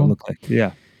 What would that look like?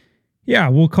 Yeah,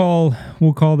 we'll call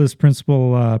this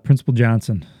Principal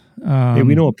Johnson. Hey,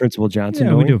 we know a Principal Johnson.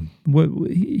 Yeah, we do.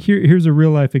 Here's a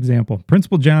real life example.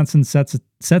 Principal Johnson sets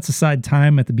aside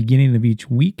time at the beginning of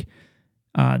each week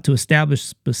to establish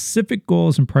specific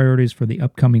goals and priorities for the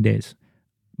upcoming days.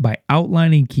 By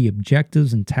outlining key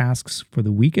objectives and tasks for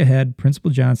the week ahead, Principal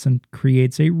Johnson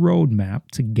creates a roadmap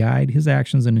to guide his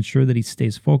actions and ensure that he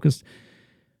stays focused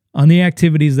on the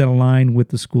activities that align with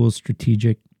the school's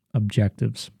strategic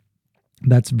objectives.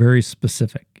 That's very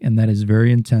specific, and that is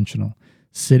very intentional.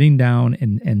 Sitting down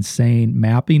and saying,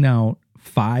 mapping out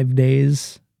 5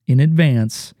 days in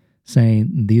advance,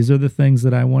 saying, these are the things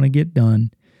that I want to get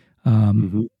done.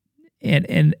 Mhm.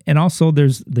 And also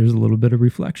there's a little bit of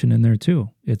reflection in there too.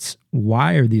 It's,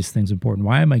 why are these things important?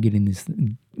 Why am I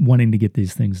wanting to get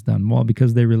these things done? Well,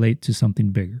 because they relate to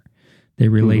something bigger. They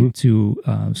relate to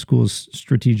school's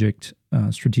strategic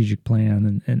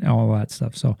plan and all that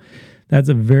stuff. So that's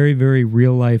a very, very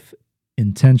real life,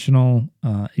 intentional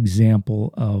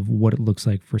example of what it looks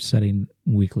like for setting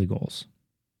weekly goals.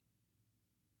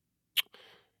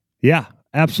 Yeah,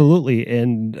 absolutely,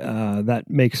 and that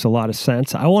makes a lot of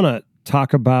sense. I want to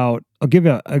talk about. I'll give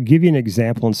you an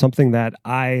example and something that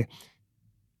I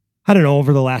don't know,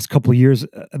 over the last couple of years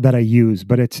that I use,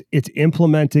 but it's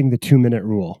implementing the 2-minute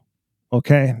rule.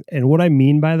 Okay, and what I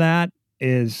mean by that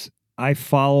is I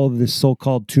follow this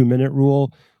so-called 2-minute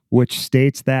rule, which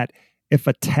states that if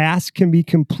a task can be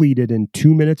completed in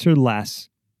 2 minutes or less,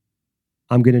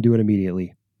 I'm going to do it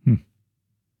immediately.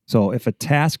 So if a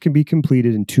task can be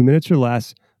completed in 2 minutes or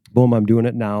less, boom, I'm doing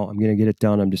it now. I'm going to get it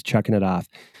done. I'm just checking it off.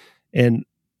 And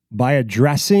by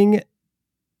addressing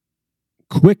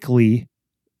quickly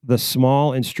the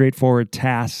small and straightforward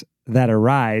tasks that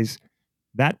arise,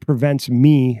 that prevents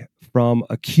me from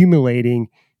accumulating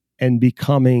and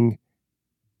becoming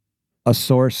a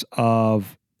source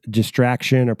of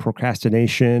distraction or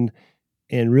procrastination,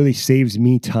 and really saves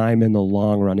me time in the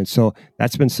long run. And so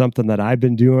that's been something that I've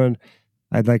been doing.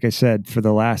 Like I said, for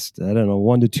the last,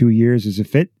 1 to 2 years, is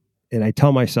if it, and I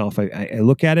tell myself, I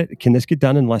look at it, can this get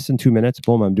done in less than 2 minutes?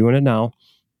 Boom, I'm doing it now.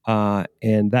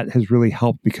 And that has really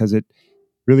helped because it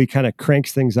really kind of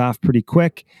cranks things off pretty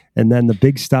quick. And then the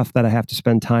big stuff that I have to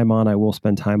spend time on, I will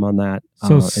spend time on that.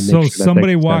 So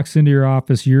somebody walks into your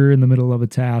office, you're in the middle of a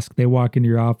task, they walk into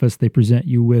your office, they present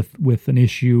you with an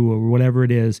issue or whatever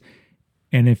it is.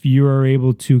 And if you are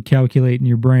able to calculate in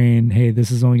your brain, hey,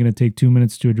 this is only going to take 2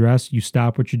 minutes to address, you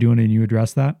stop what you're doing and you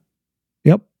address that?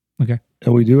 Yep. Okay.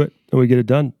 And we do it and we get it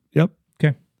done. Yep.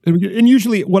 Okay. And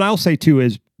usually what I'll say too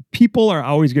is people are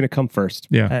always going to come first.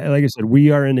 Yeah. Like I said,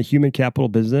 we are in the human capital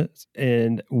business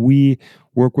and we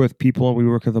work with people and we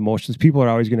work with emotions. People are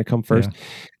always going to come first. Yeah.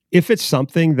 If it's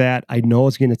something that I know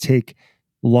is going to take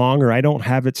long or I don't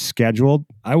have it scheduled,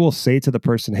 I will say to the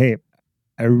person, hey,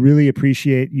 I really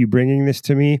appreciate you bringing this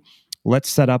to me. Let's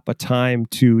set up a time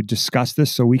to discuss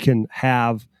this so we can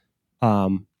have,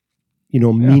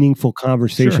 meaningful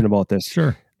conversation about this.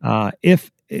 Sure.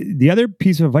 If the other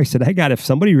piece of advice that I got, if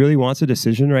somebody really wants a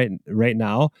decision right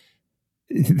now,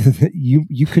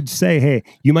 you could say, hey,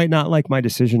 you might not like my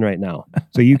decision right now.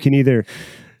 So you can either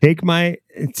take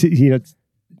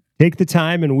take the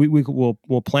time and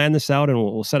we'll plan this out and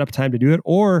we'll set up time to do it,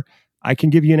 or I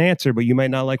can give you an answer, but you might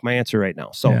not like my answer right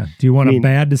now. So do you want a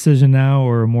bad decision now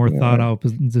or a more thought out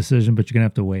decision, but you're going to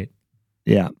have to wait?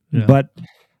 Yeah. But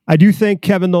I do think,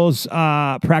 Kevin, those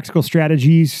practical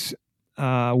strategies,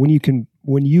 when you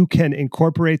can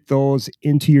incorporate those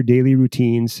into your daily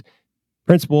routines,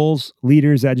 principals,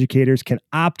 leaders, educators can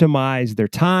optimize their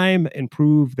time,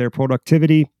 improve their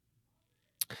productivity,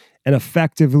 and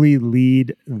effectively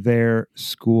lead their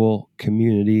school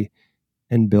community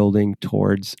and building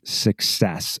towards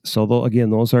success. So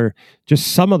those are just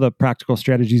some of the practical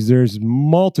strategies. There's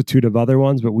multitude of other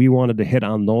ones, but we wanted to hit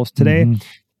on those today. Mm-hmm.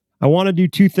 I want to do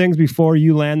two things before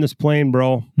you land this plane,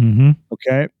 bro. Mm-hmm.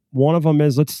 Okay. One of them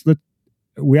is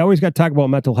we always got to talk about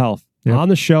mental health. Yep. On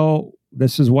the show.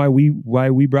 This is why we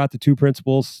brought the two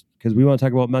principles, because we want to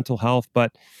talk about mental health.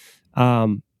 But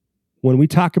when we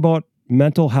talk about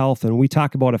mental health and we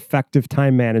talk about effective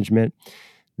time management,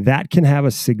 that can have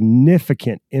a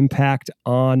significant impact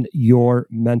on your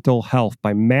mental health.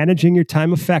 By managing your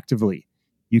time effectively,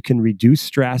 you can reduce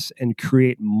stress and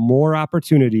create more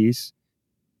opportunities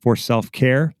for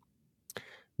self-care.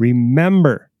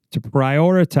 Remember to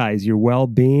prioritize your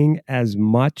well-being as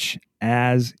much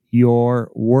as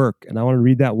your work. And I want to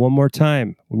read that one more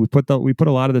time. We put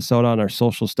a lot of this out on our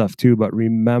social stuff too, but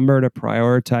remember to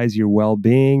prioritize your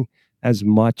well-being as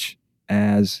much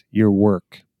as your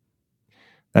work.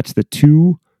 That's the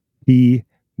 2P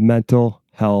Mental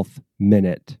Health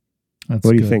Minute. What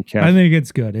do you think, Kev? I think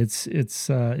it's good. It's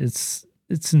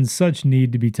in such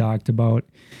need to be talked about.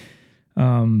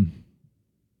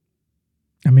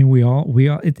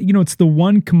 It's the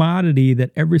one commodity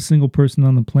that every single person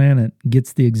on the planet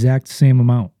gets the exact same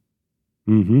amount.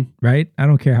 Mm-hmm. Right? I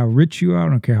don't care how rich you are. I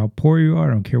don't care how poor you are.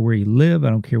 I don't care where you live. I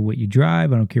don't care what you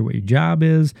drive. I don't care what your job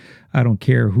is. I don't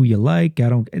care who you like. I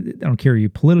don't care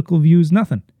your political views.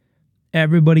 Nothing.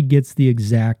 Everybody gets the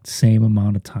exact same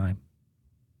amount of time.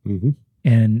 Mm-hmm.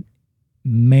 And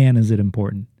man, is it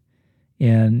important.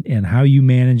 And how you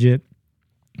manage it,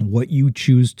 what you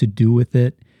choose to do with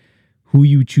it, who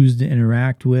you choose to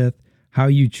interact with, how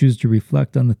you choose to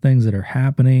reflect on the things that are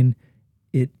happening,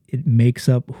 it it makes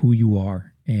up who you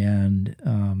are. And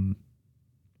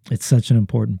it's such an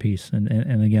important piece.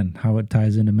 And again, how it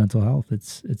ties into mental health,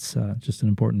 it's just an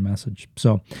important message.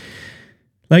 So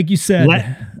like you said,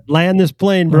 land this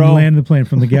plane, bro. Land the plane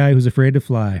from the guy who's afraid to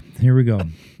fly. Here we go.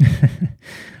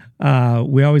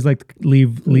 We always like to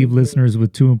leave listeners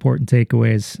with 2 important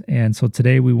takeaways. And so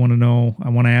today I want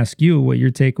to ask you what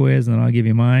your takeaway is, and then I'll give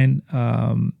you mine.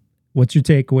 What's your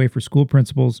takeaway for school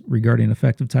principals regarding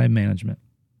effective time management?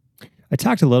 I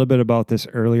talked a little bit about this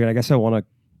earlier, and I guess I want to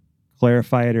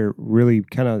clarify it or really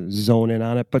kind of zone in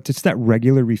on it, but it's that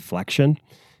regular reflection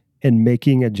and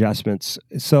making adjustments.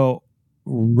 So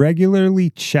regularly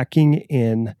checking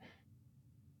in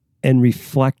and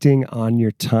reflecting on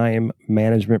your time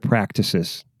management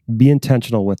practices. Be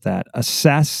intentional with that.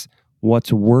 Assess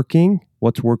what's working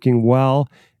well,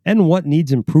 and what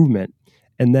needs improvement,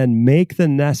 and then make the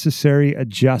necessary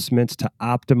adjustments to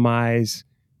optimize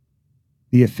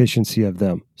the efficiency of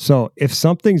them. So if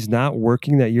something's not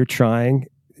working that you're trying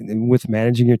with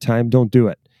managing your time, don't do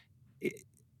it.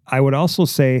 I would also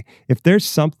say, if there's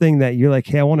something that you're like,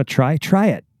 hey, I want to try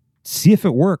it. See if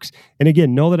it works. And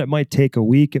again, know that it might take a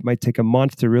week, it might take a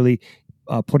month to really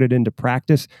put it into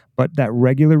practice, but that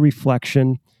regular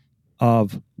reflection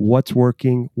of what's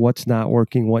working, what's not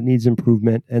working, what needs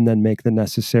improvement, and then make the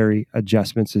necessary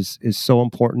adjustments is so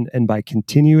important. And by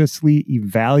continuously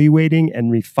evaluating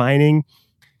and refining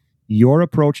your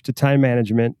approach to time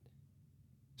management,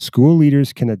 school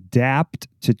leaders can adapt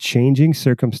to changing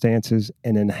circumstances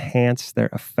and enhance their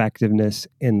effectiveness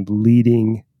in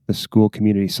leading the school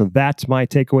community. So that's my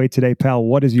takeaway today, pal.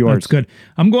 What is yours? That's good.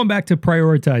 I'm going back to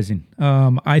prioritizing.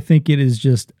 I think it is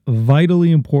just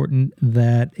vitally important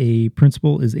that a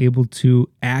principal is able to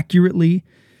accurately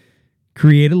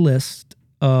create a list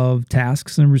of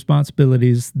tasks and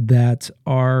responsibilities that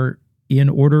are in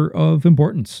order of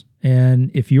importance. And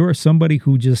if you're somebody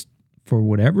who just, for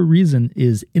whatever reason,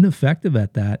 is ineffective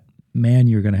at that, man,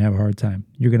 you're going to have a hard time.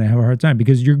 You're going to have a hard time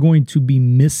because you're going to be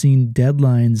missing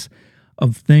deadlines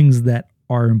of things that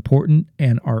are important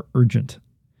and are urgent.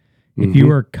 If you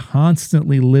are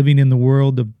constantly living in the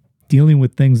world of dealing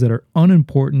with things that are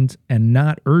unimportant and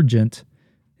not urgent,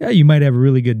 yeah, you might have a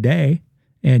really good day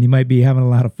and you might be having a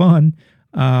lot of fun.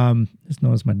 Just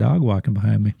noticed my dog walking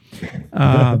behind me.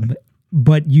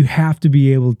 But you have to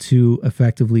be able to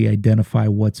effectively identify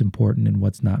what's important and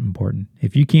what's not important.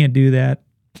 If you can't do that,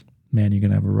 man, you're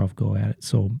going to have a rough go at it.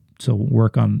 So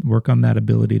work on that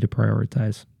ability to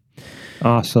prioritize.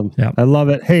 Awesome. Yeah. I love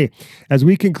it. Hey, as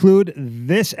we conclude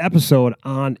this episode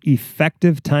on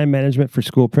effective time management for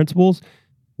school principals,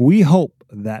 we hope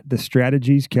that the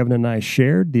strategies Kevin and I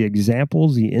shared, the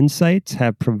examples, the insights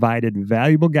have provided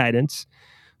valuable guidance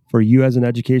for you as an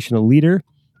educational leader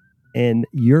and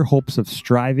your hopes of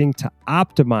striving to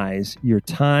optimize your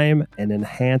time and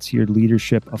enhance your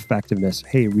leadership effectiveness.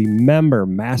 Hey, remember,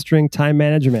 mastering time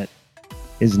management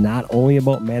is not only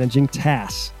about managing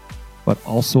tasks, but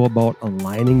also about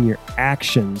aligning your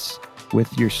actions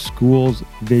with your school's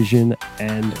vision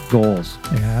and goals.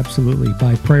 Yeah, absolutely.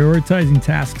 By prioritizing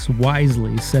tasks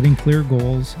wisely, setting clear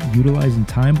goals, utilizing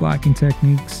time blocking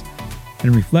techniques,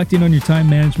 and reflecting on your time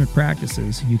management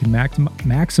practices, you can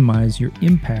maximize your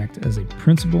impact as a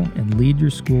principal and lead your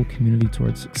school community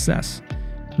towards success.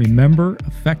 Remember,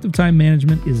 effective time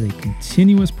management is a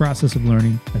continuous process of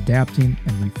learning, adapting,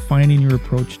 and refining your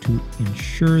approach to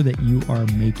ensure that you are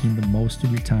making the most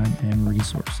of your time and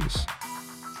resources.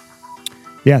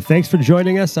 Yeah, thanks for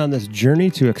joining us on this journey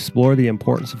to explore the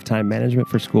importance of time management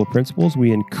for school principals.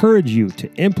 We encourage you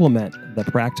to implement the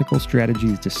practical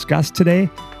strategies discussed today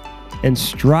and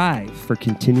strive for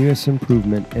continuous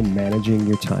improvement in managing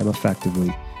your time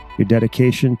effectively. Your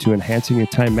dedication to enhancing your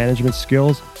time management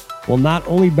skills will not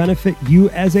only benefit you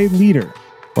as a leader,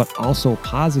 but also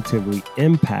positively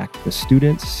impact the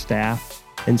students, staff,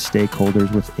 and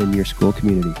stakeholders within your school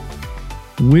community.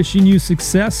 Wishing you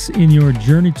success in your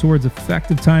journey towards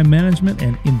effective time management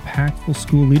and impactful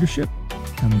school leadership.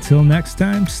 Until next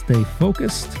time, stay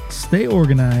focused, stay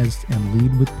organized, and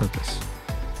lead with purpose.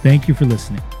 Thank you for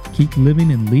listening. Keep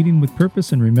living and leading with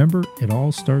purpose, and remember, it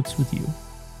all starts with you.